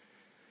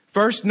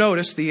 First,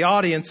 notice the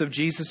audience of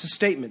Jesus'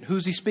 statement.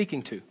 Who's he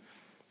speaking to?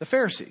 The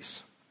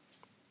Pharisees.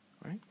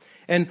 Right?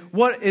 And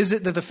what is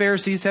it that the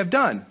Pharisees have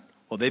done?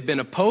 Well, they've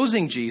been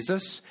opposing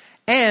Jesus,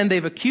 and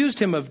they've accused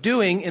him of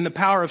doing in the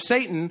power of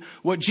Satan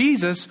what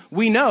Jesus,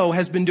 we know,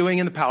 has been doing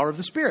in the power of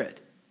the Spirit.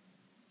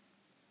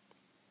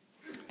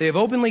 They have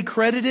openly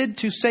credited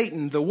to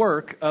Satan the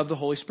work of the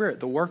Holy Spirit,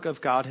 the work of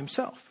God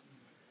himself.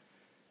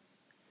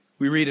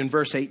 We read in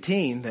verse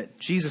 18 that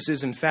Jesus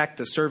is in fact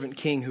the servant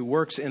king who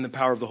works in the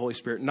power of the Holy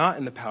Spirit, not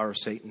in the power of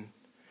Satan.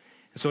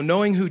 And so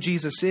knowing who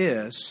Jesus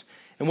is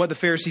and what the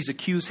Pharisees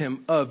accuse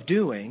him of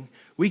doing,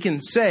 we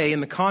can say in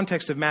the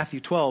context of Matthew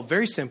 12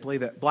 very simply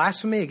that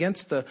blasphemy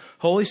against the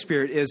Holy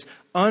Spirit is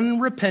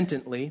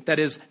unrepentantly, that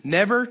is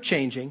never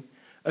changing,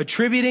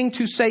 attributing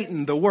to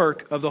Satan the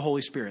work of the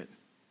Holy Spirit.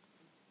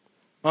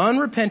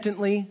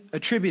 Unrepentantly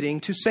attributing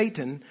to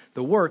Satan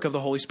the work of the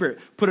Holy Spirit.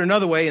 Put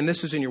another way, and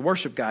this is in your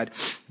worship guide,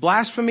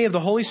 blasphemy of the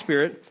Holy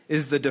Spirit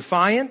is the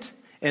defiant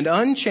and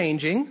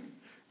unchanging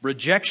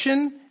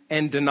rejection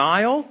and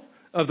denial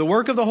of the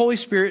work of the Holy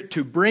Spirit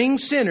to bring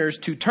sinners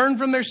to turn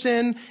from their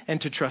sin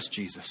and to trust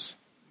Jesus.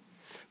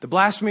 The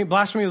blasphemy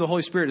of the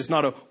Holy Spirit is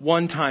not a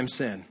one-time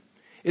sin.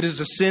 It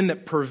is a sin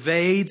that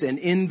pervades and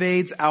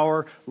invades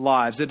our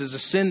lives. It is a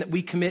sin that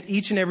we commit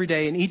each and every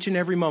day and each and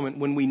every moment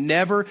when we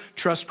never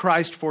trust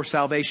Christ for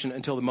salvation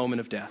until the moment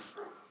of death.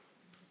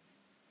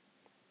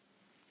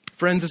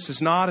 Friends, this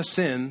is not a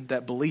sin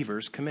that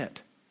believers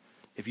commit.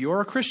 If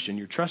you're a Christian,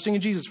 you're trusting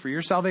in Jesus for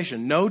your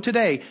salvation, know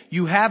today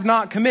you have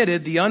not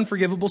committed the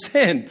unforgivable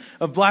sin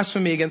of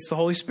blasphemy against the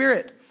Holy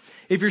Spirit.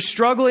 If you're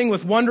struggling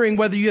with wondering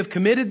whether you have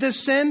committed this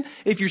sin,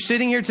 if you're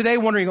sitting here today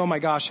wondering, oh my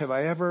gosh, have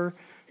I ever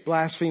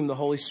blaspheme the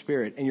Holy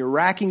Spirit, and you're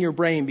racking your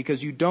brain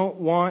because you don't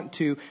want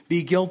to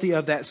be guilty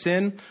of that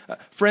sin,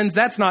 friends,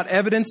 that's not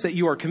evidence that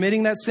you are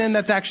committing that sin.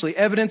 That's actually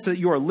evidence that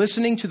you are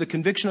listening to the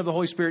conviction of the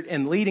Holy Spirit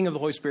and leading of the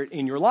Holy Spirit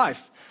in your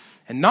life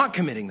and not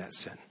committing that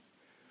sin.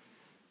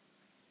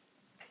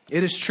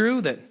 It is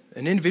true that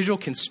an individual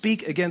can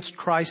speak against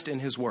Christ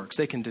and his works.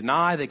 They can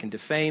deny, they can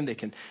defame,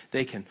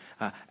 they can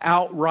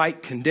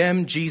outright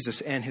condemn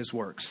Jesus and his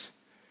works.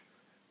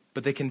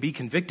 But they can be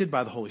convicted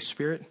by the Holy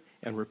Spirit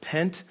and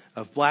repent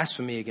of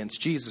blasphemy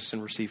against Jesus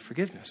and receive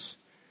forgiveness.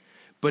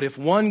 But if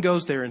one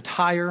goes their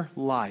entire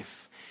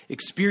life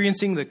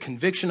experiencing the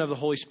conviction of the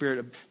Holy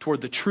Spirit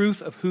toward the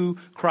truth of who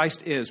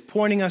Christ is,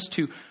 pointing us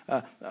to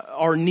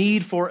our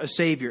need for a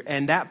Savior,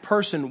 and that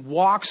person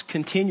walks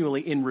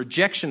continually in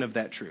rejection of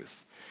that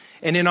truth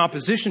and in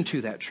opposition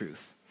to that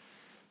truth,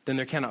 then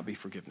there cannot be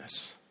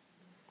forgiveness.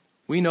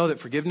 We know that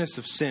forgiveness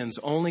of sins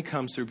only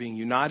comes through being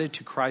united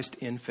to Christ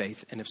in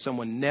faith. And if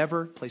someone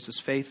never places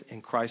faith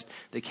in Christ,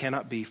 they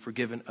cannot be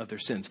forgiven of their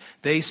sins.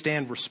 They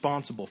stand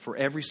responsible for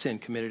every sin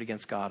committed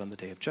against God on the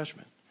day of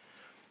judgment.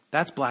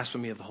 That's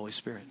blasphemy of the Holy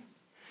Spirit.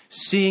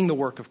 Seeing the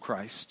work of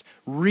Christ,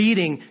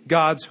 reading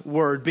God's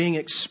word, being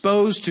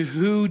exposed to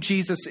who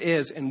Jesus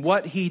is and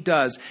what he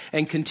does,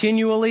 and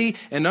continually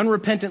and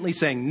unrepentantly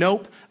saying,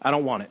 nope, I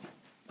don't want it.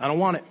 I don't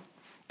want it.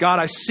 God,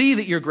 I see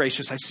that you're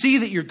gracious. I see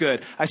that you're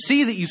good. I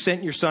see that you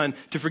sent your son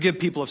to forgive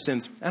people of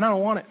sins, and I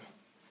don't want it.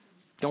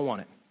 Don't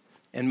want it.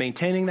 And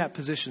maintaining that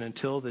position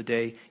until the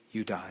day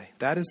you die.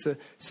 That is the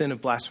sin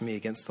of blasphemy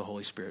against the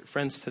Holy Spirit.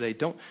 Friends, today,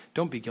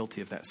 don't be guilty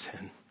of that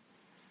sin.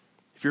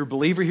 If you're a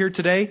believer here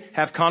today,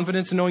 have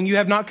confidence in knowing you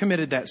have not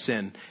committed that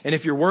sin. And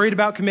if you're worried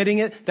about committing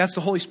it, that's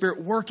the Holy Spirit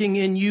working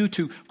in you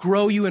to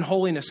grow you in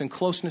holiness and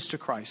closeness to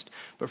Christ.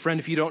 But friend,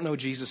 if you don't know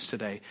Jesus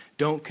today,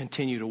 don't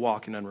continue to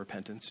walk in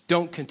unrepentance.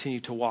 Don't continue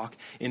to walk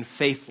in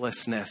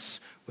faithlessness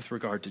with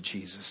regard to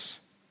Jesus.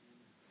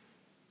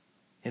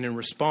 And in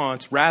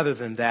response, rather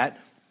than that,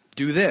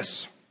 do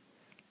this.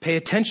 Pay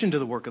attention to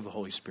the work of the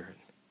Holy Spirit.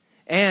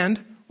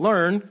 And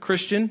learn,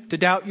 Christian, to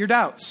doubt your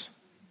doubts.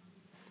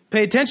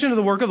 Pay attention to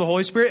the work of the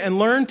Holy Spirit and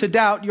learn to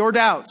doubt your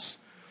doubts.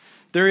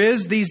 There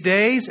is these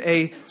days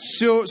a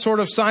sort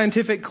of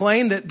scientific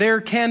claim that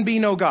there can be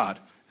no God,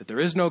 that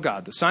there is no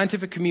God. The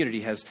scientific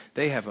community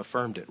they have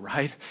affirmed it,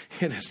 right?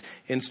 It is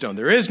in stone.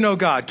 There is no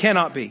God,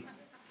 cannot be.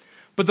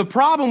 But the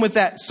problem with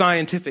that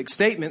scientific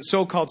statement,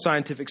 so-called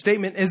scientific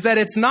statement, is that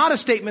it's not a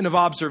statement of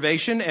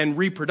observation and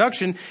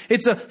reproduction.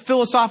 It's a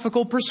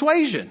philosophical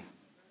persuasion.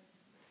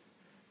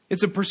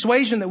 It's a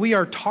persuasion that we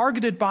are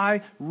targeted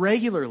by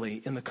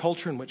regularly in the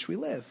culture in which we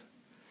live.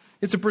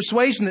 It's a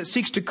persuasion that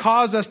seeks to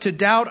cause us to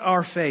doubt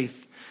our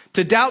faith,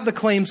 to doubt the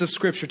claims of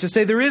Scripture, to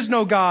say there is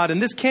no God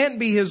and this can't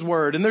be His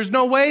Word and there's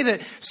no way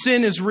that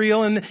sin is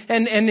real and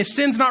if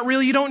sin's not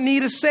real, you don't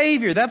need a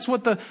Savior. That's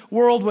what the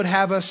world would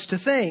have us to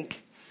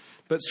think.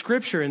 But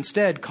Scripture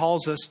instead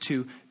calls us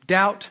to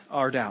doubt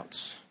our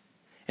doubts.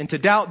 And to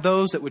doubt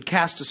those that would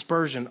cast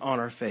aspersion on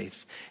our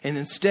faith. And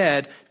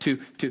instead,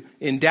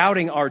 in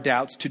doubting our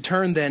doubts, to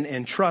turn then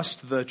and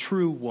trust the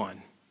true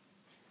one.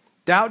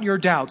 Doubt your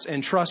doubts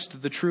and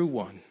trust the true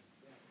one.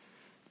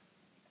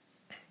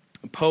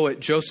 The poet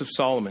Joseph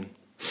Solomon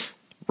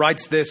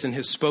writes this in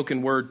his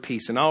spoken word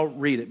piece. And I'll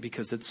read it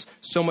because it's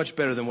so much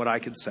better than what I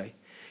could say.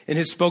 In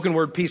his spoken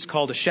word piece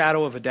called A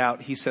Shadow of a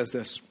Doubt, he says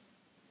this.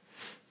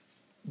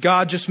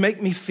 God, just make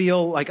me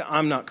feel like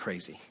I'm not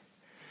crazy.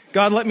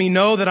 God, let me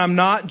know that I'm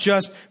not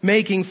just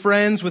making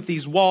friends with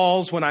these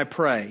walls when I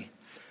pray.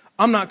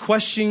 I'm not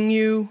questioning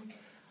you.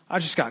 I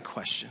just got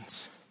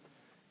questions.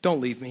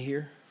 Don't leave me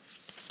here.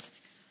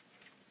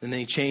 And then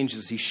he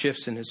changes. He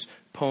shifts in his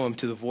poem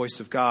to the voice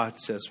of God.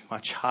 It says, my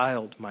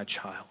child,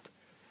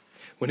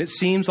 when it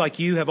seems like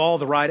you have all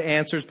the right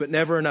answers, but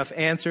never enough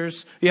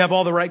answers. You have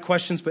all the right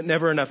questions, but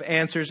never enough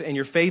answers. And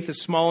your faith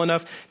is small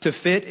enough to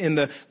fit in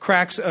the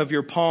cracks of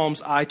your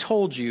palms. I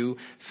told you,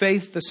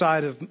 faith the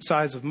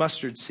size of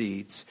mustard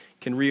seeds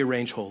can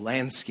rearrange whole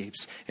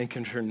landscapes and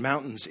can turn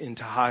mountains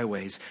into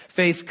highways.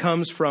 Faith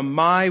comes from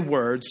my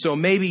words, so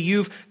maybe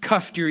you've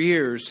cuffed your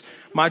ears.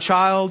 My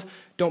child,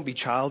 don't be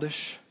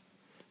childish,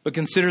 but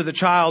consider the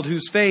child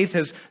whose faith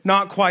has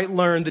not quite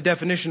learned the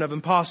definition of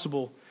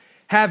impossible.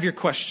 Have your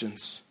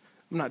questions.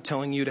 I'm not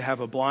telling you to have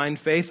a blind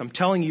faith. I'm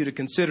telling you to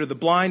consider the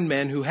blind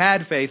men who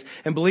had faith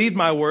and believed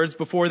my words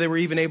before they were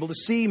even able to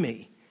see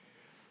me.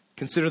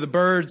 Consider the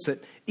birds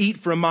that eat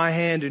from my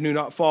hand and do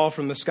not fall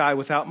from the sky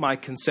without my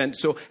consent.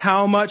 So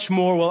how much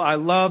more will I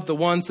love the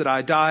ones that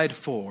I died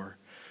for?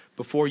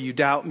 Before you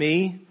doubt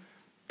me,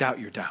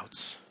 doubt your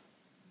doubts.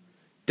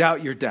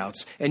 Doubt your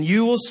doubts, and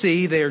you will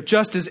see they are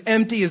just as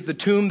empty as the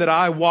tomb that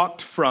I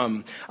walked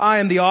from. I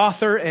am the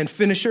author and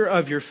finisher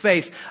of your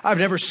faith. I've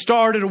never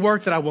started a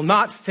work that I will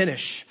not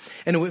finish.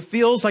 And if it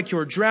feels like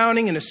you're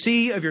drowning in a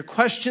sea of your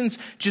questions,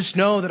 just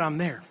know that I'm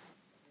there.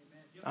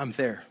 I'm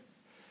there.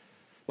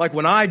 Like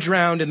when I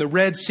drowned in the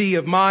Red Sea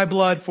of my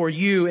blood for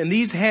you, and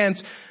these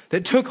hands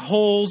that took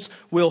holes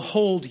will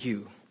hold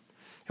you.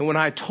 And when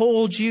I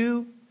told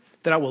you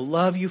that I will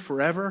love you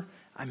forever,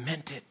 I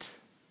meant it.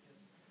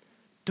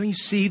 Don't you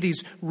see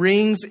these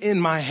rings in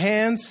my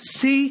hands?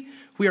 See,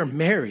 we are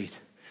married.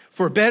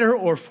 For better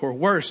or for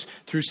worse,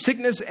 through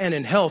sickness and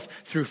in health,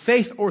 through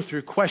faith or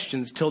through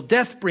questions, till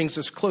death brings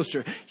us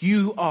closer.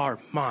 You are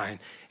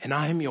mine, and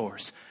I am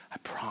yours. I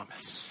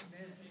promise.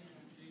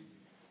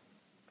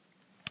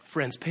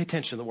 Friends, pay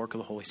attention to the work of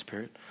the Holy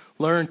Spirit.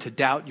 Learn to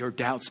doubt your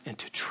doubts and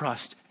to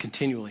trust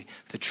continually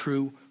the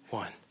true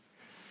one.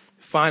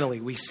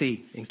 Finally, we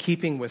see, in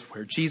keeping with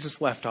where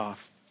Jesus left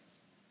off,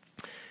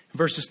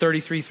 verses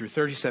 33 through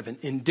 37,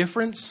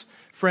 indifference,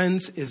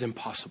 friends, is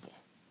impossible.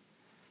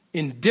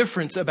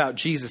 Indifference about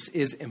Jesus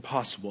is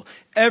impossible.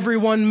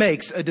 Everyone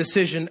makes a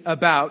decision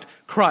about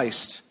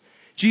Christ.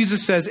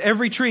 Jesus says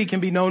every tree can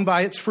be known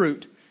by its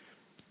fruit.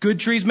 Good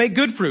trees make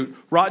good fruit.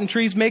 Rotten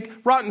trees make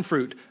rotten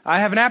fruit. I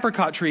have an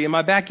apricot tree in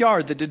my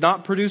backyard that did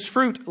not produce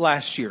fruit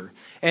last year.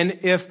 And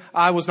if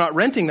I was not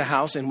renting the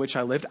house in which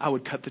I lived, I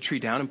would cut the tree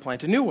down and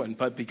plant a new one.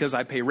 But because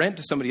I pay rent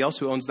to somebody else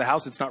who owns the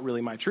house, it's not really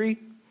my tree.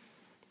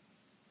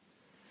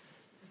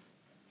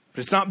 But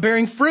it's not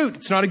bearing fruit.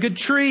 It's not a good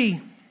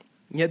tree.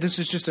 And yet this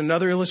is just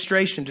another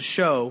illustration to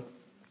show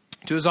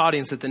to his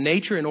audience that the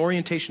nature and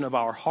orientation of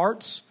our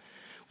hearts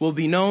will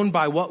be known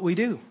by what we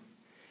do.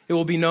 It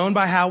will be known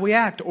by how we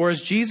act, or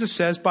as Jesus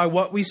says, by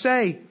what we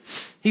say.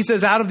 He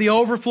says, out of the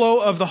overflow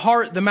of the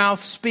heart, the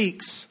mouth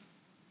speaks.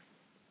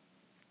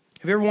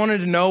 Have you ever wanted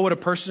to know what a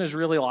person is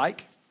really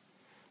like?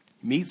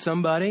 meet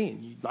somebody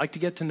and you'd like to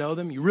get to know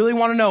them. You really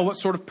want to know what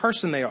sort of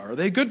person they are. Are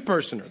they a good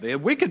person? Are they a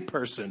wicked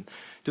person?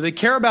 Do they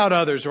care about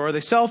others, or are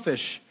they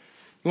selfish?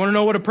 You want to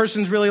know what a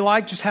person's really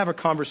like? Just have a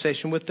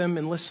conversation with them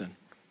and listen.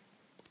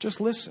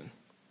 Just listen.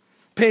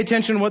 Pay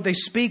attention to what they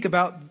speak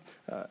about.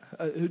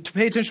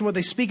 Pay attention to what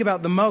they speak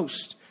about the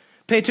most.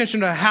 Pay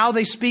attention to how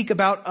they speak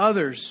about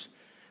others.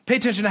 Pay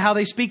attention to how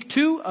they speak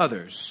to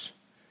others.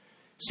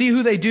 See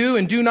who they do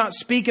and do not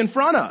speak in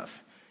front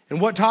of,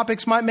 and what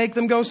topics might make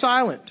them go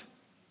silent.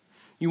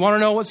 You want to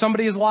know what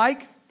somebody is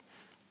like?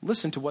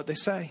 Listen to what they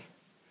say.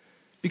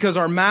 Because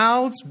our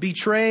mouths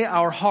betray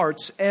our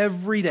hearts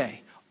every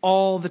day,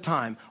 all the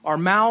time. Our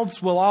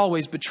mouths will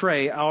always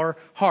betray our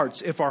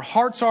hearts. If our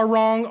hearts are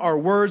wrong, our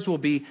words will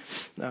be,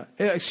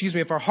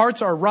 if our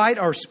hearts are right,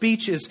 our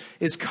speech is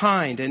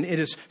kind and it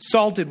is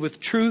salted with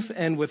truth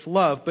and with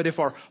love. But if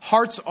our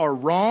hearts are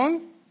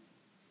wrong,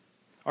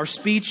 our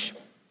speech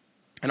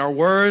and our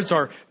words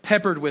are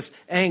peppered with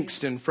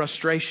angst and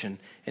frustration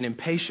and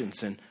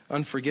impatience and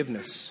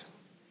unforgiveness.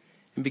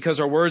 And because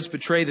our words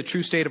betray the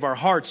true state of our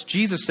hearts,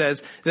 Jesus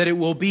says that it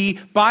will be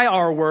by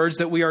our words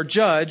that we are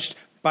judged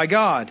by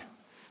God.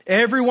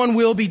 Everyone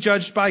will be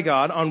judged by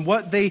God on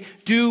what they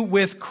do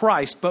with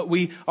Christ, but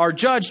we are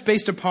judged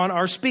based upon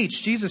our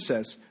speech. Jesus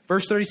says,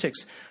 verse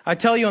 36, I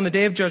tell you, on the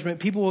day of judgment,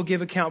 people will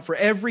give account for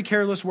every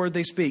careless word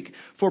they speak.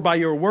 For by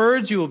your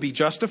words you will be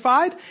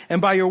justified,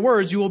 and by your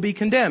words you will be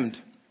condemned.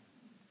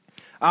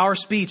 Our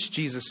speech,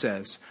 Jesus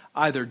says,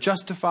 either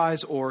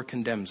justifies or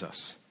condemns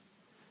us.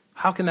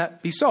 How can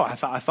that be so? I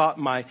thought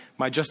my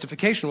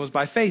justification was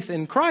by faith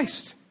in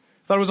Christ.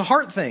 I thought it was a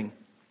heart thing.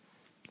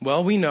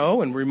 Well, we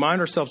know and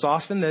remind ourselves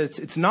often that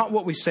it's not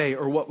what we say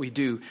or what we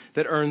do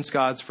that earns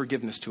God's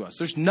forgiveness to us.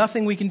 There's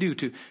nothing we can do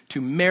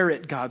to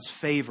merit God's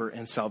favor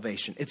and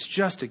salvation. It's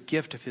just a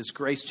gift of His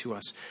grace to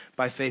us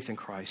by faith in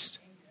Christ.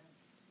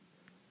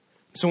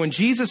 So when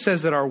Jesus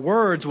says that our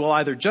words will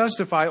either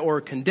justify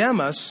or condemn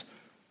us,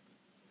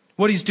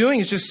 what He's doing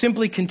is just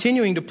simply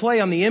continuing to play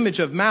on the image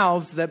of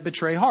mouths that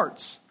betray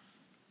hearts.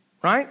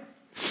 Right?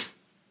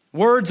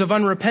 Words of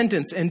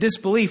unrepentance and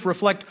disbelief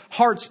reflect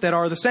hearts that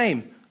are the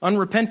same,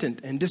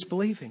 unrepentant and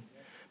disbelieving.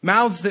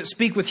 Mouths that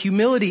speak with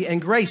humility and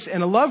grace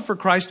and a love for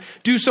Christ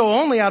do so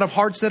only out of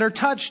hearts that are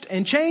touched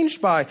and changed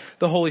by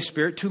the Holy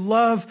Spirit to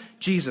love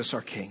Jesus,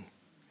 our King.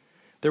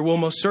 There will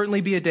most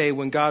certainly be a day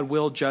when God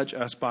will judge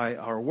us by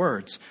our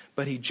words,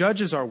 but He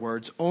judges our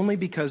words only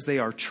because they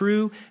are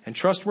true and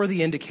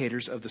trustworthy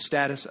indicators of the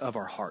status of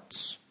our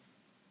hearts.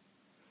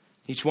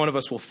 Each one of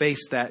us will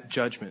face that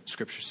judgment,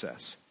 Scripture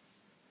says.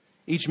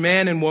 Each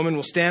man and woman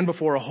will stand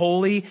before a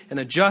holy and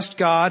a just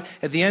God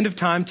at the end of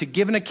time to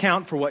give an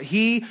account for what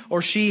he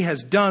or she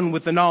has done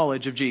with the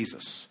knowledge of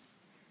Jesus.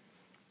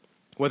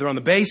 Whether on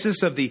the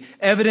basis of the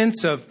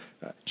evidence of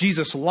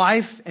Jesus'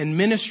 life and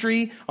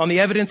ministry, on the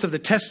evidence of the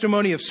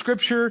testimony of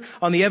Scripture,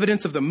 on the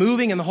evidence of the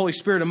moving and the Holy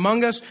Spirit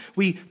among us,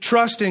 we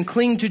trust and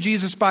cling to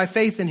Jesus by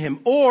faith in Him.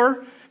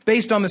 Or,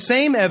 based on the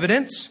same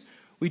evidence,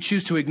 we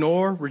choose to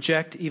ignore,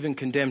 reject, even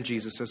condemn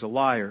Jesus as a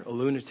liar, a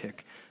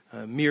lunatic,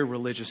 a mere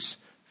religious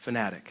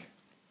fanatic.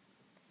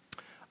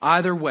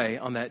 Either way,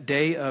 on that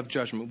day of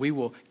judgment, we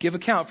will give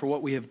account for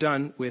what we have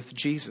done with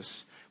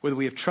Jesus, whether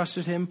we have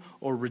trusted Him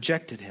or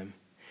rejected Him.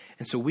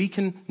 And so we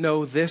can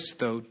know this,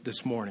 though,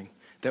 this morning,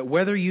 that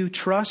whether you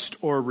trust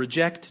or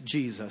reject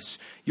Jesus,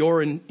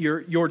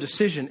 your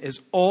decision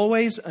is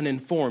always an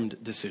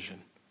informed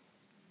decision.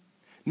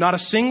 Not a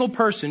single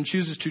person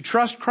chooses to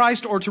trust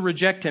Christ or to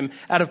reject Him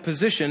out of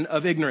position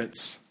of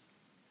ignorance.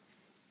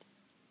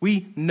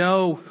 We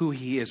know who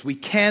He is. We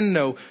can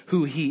know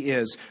who He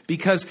is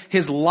because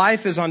His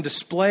life is on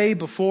display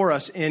before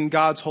us in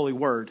God's holy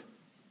word.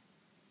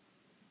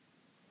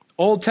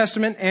 Old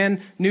Testament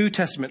and New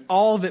Testament,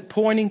 all of it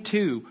pointing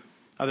to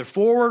either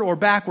forward or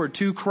backward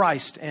to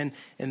Christ and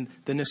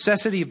the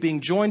necessity of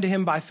being joined to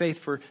Him by faith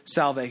for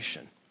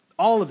salvation.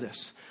 All of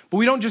this. But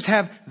we don't just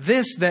have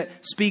this that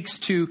speaks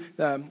to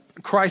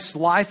Christ's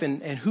life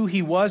and who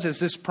He was as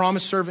this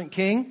promised servant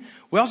king.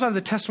 We also have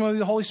the testimony of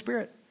the Holy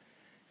Spirit.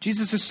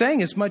 Jesus is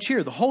saying as much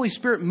here. The Holy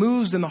Spirit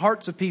moves in the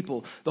hearts of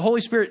people. The Holy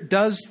Spirit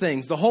does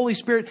things. The Holy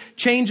Spirit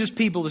changes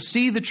people to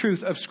see the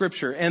truth of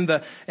Scripture and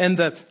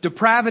the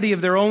depravity of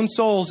their own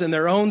souls and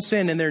their own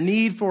sin and their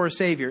need for a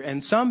Savior.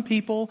 And some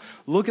people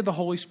look at the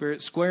Holy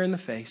Spirit square in the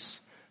face,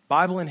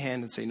 Bible in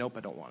hand, and say, nope, I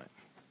don't want it.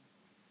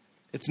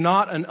 It's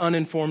not an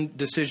uninformed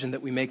decision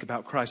that we make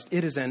about Christ.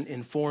 It is an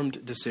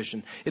informed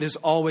decision. It is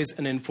always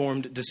an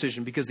informed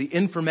decision because the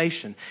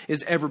information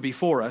is ever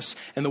before us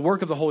and the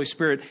work of the Holy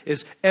Spirit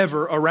is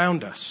ever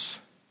around us.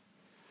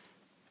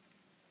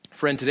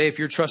 Friend, today, if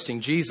you're trusting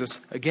Jesus,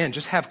 again,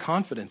 just have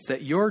confidence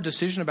that your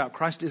decision about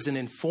Christ is an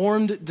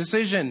informed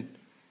decision.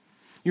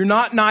 You're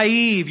not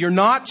naive. You're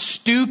not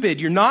stupid.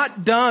 You're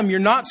not dumb. You're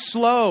not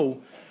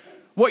slow.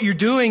 What you're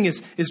doing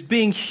is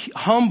being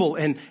humble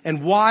and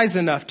wise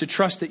enough to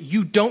trust that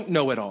you don't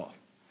know it all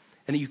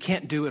and that you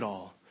can't do it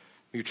all.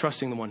 You're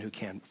trusting the one who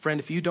can. Friend,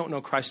 if you don't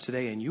know Christ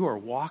today and you are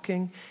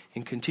walking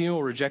in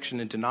continual rejection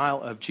and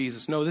denial of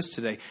Jesus, know this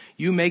today.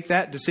 You make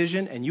that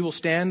decision and you will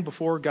stand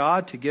before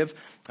God to give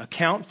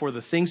account for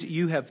the things that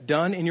you have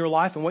done in your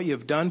life and what you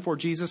have done for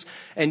Jesus.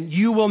 And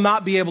you will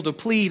not be able to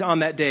plead on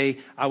that day,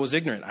 I was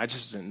ignorant. I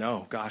just didn't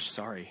know. Gosh,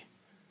 sorry.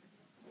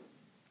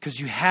 Because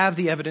you have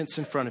the evidence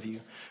in front of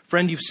you.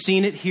 Friend, you've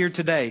seen it here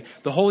today.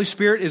 The Holy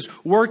Spirit is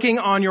working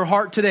on your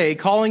heart today,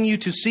 calling you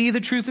to see the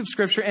truth of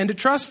Scripture and to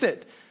trust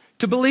it.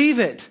 To believe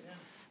it.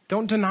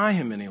 Don't deny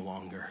him any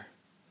longer.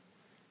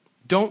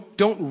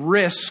 Don't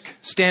risk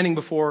standing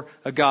before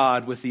a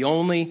God with the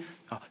only,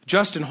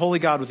 just and holy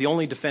God with the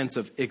only defense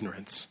of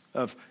ignorance.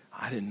 Of,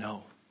 I didn't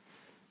know.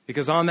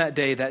 Because on that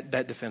day,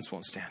 that defense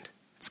won't stand.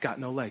 It's got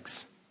no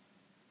legs.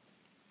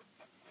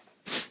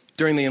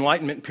 During the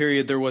Enlightenment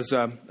period, there was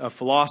a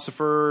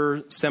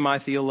philosopher,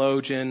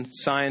 semi-theologian,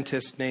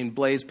 scientist named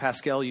Blaise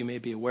Pascal. You may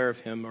be aware of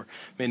him or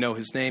may know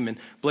his name. And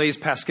Blaise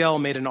Pascal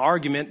made an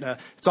argument.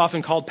 It's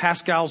often called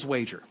Pascal's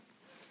wager.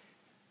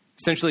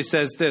 Essentially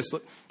says this: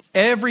 look,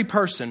 every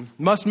person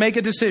must make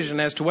a decision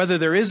as to whether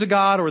there is a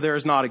God or there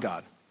is not a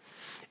God.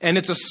 And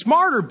it's a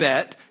smarter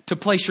bet to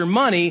place your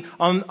money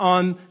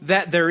on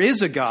that there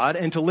is a God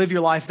and to live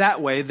your life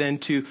that way than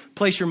to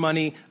place your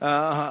money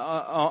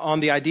on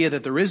the idea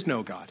that there is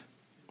no God.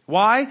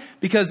 Why?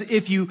 Because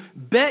if you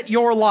bet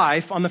your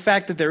life on the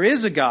fact that there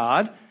is a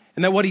God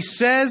and that what he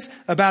says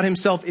about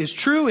himself is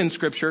true in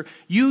Scripture,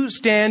 you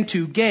stand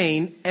to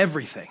gain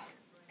everything.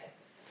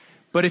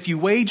 But if you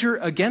wager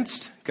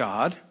against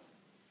God,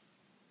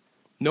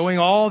 knowing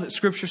all that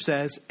Scripture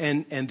says,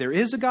 and there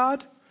is a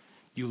God,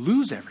 you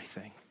lose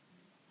everything.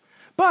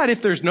 But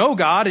if there's no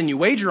God and you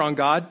wager on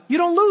God, you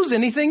don't lose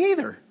anything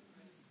either.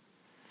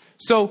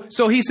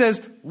 So he says,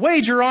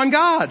 wager on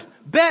God.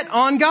 Bet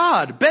on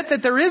God. Bet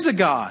that there is a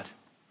God.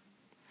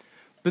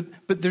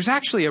 But there's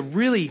actually a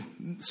really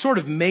sort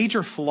of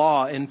major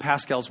flaw in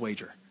Pascal's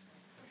wager.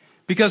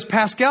 Because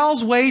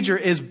Pascal's wager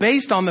is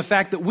based on the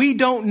fact that we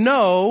don't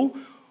know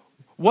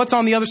what's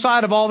on the other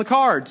side of all the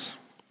cards.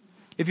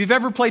 If you've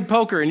ever played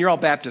poker, and you're all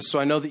Baptists, so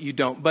I know that you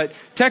don't, but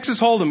Texas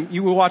Hold'em,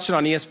 you will watch it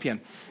on ESPN,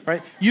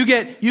 right? You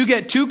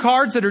get two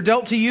cards that are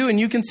dealt to you, and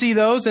you can see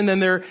those, and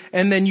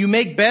then you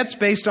make bets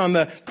based on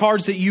the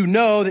cards that you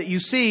know that you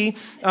see.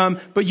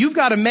 But you've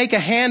got to make a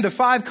hand of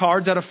 5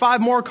 cards out of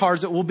 5 more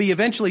cards that will be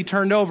eventually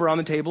turned over on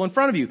the table in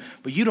front of you.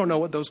 But you don't know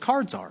what those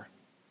cards are.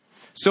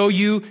 So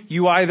you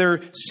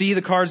either see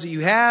the cards that you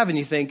have and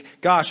you think,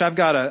 gosh, I've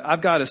got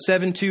a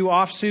 7-2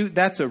 offsuit.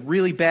 That's a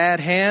really bad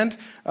hand.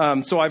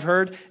 So I've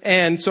heard.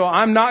 And so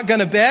I'm not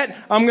going to bet.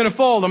 I'm going to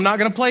fold. I'm not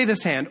going to play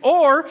this hand.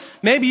 Or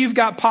maybe you've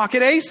got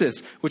pocket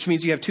aces, which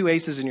means you have 2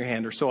 aces in your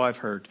hand, or so I've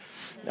heard.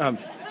 And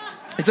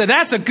so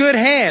that's a good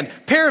hand.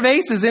 Pair of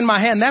aces in my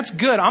hand. That's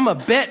good. I'm a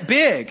bet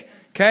big.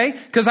 Okay?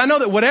 Because I know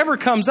that whatever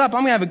comes up,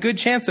 I'm going to have a good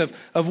chance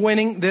of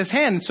winning this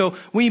hand. So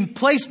we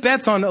place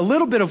bets on a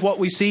little bit of what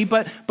we see,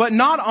 but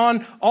not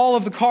on all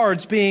of the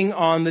cards being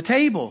on the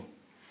table.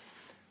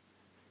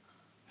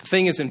 The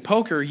thing is, in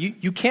poker,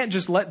 you can't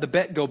just let the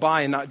bet go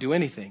by and not do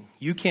anything.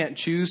 You can't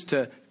choose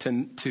to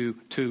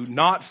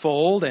not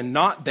fold and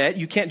not bet.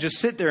 You can't just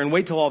sit there and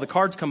wait till all the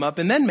cards come up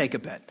and then make a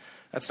bet.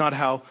 That's not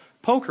how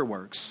poker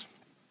works.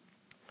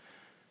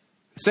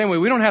 The same way,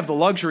 we don't have the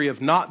luxury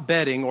of not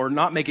betting or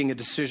not making a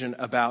decision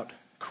about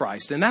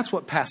Christ. And that's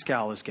what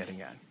Pascal is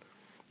getting at.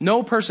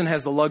 No person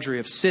has the luxury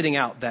of sitting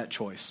out that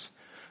choice.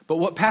 But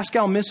what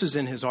Pascal misses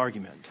in his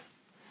argument,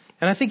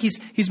 and I think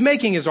he's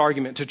making his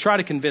argument to try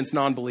to convince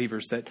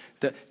non-believers that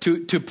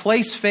to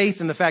place faith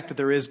in the fact that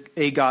there is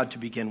a God to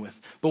begin with.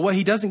 But what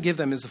he doesn't give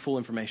them is the full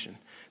information.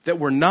 That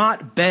we're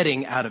not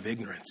betting out of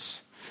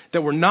ignorance.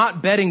 That we're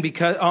not betting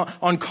because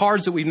on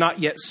cards that we've not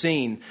yet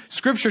seen.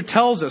 Scripture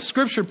tells us,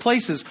 Scripture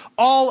places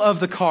all of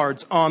the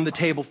cards on the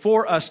table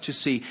for us to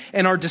see.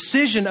 And our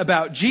decision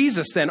about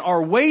Jesus then,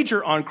 our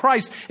wager on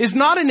Christ, is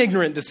not an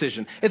ignorant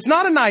decision. It's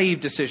not a naive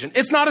decision.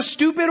 It's not a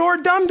stupid or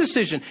dumb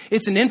decision.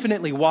 It's an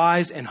infinitely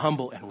wise and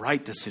humble and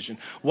right decision.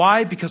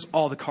 Why? Because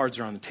all the cards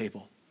are on the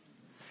table.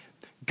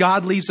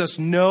 God leaves us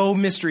no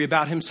mystery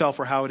about himself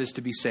or how it is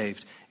to be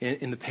saved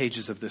in the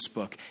pages of this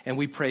book. And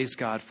we praise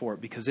God for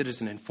it because it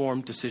is an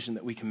informed decision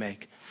that we can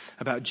make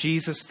about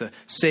Jesus, the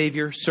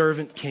Savior,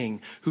 servant,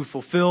 King, who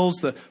fulfills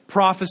the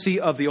prophecy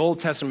of the Old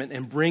Testament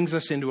and brings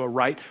us into a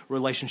right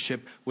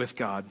relationship with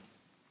God.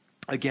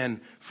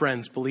 Again,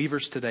 friends,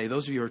 believers today,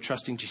 those of you who are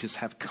trusting Jesus,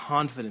 have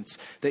confidence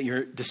that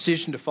your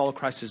decision to follow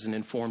Christ is an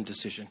informed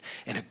decision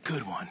and a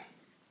good one.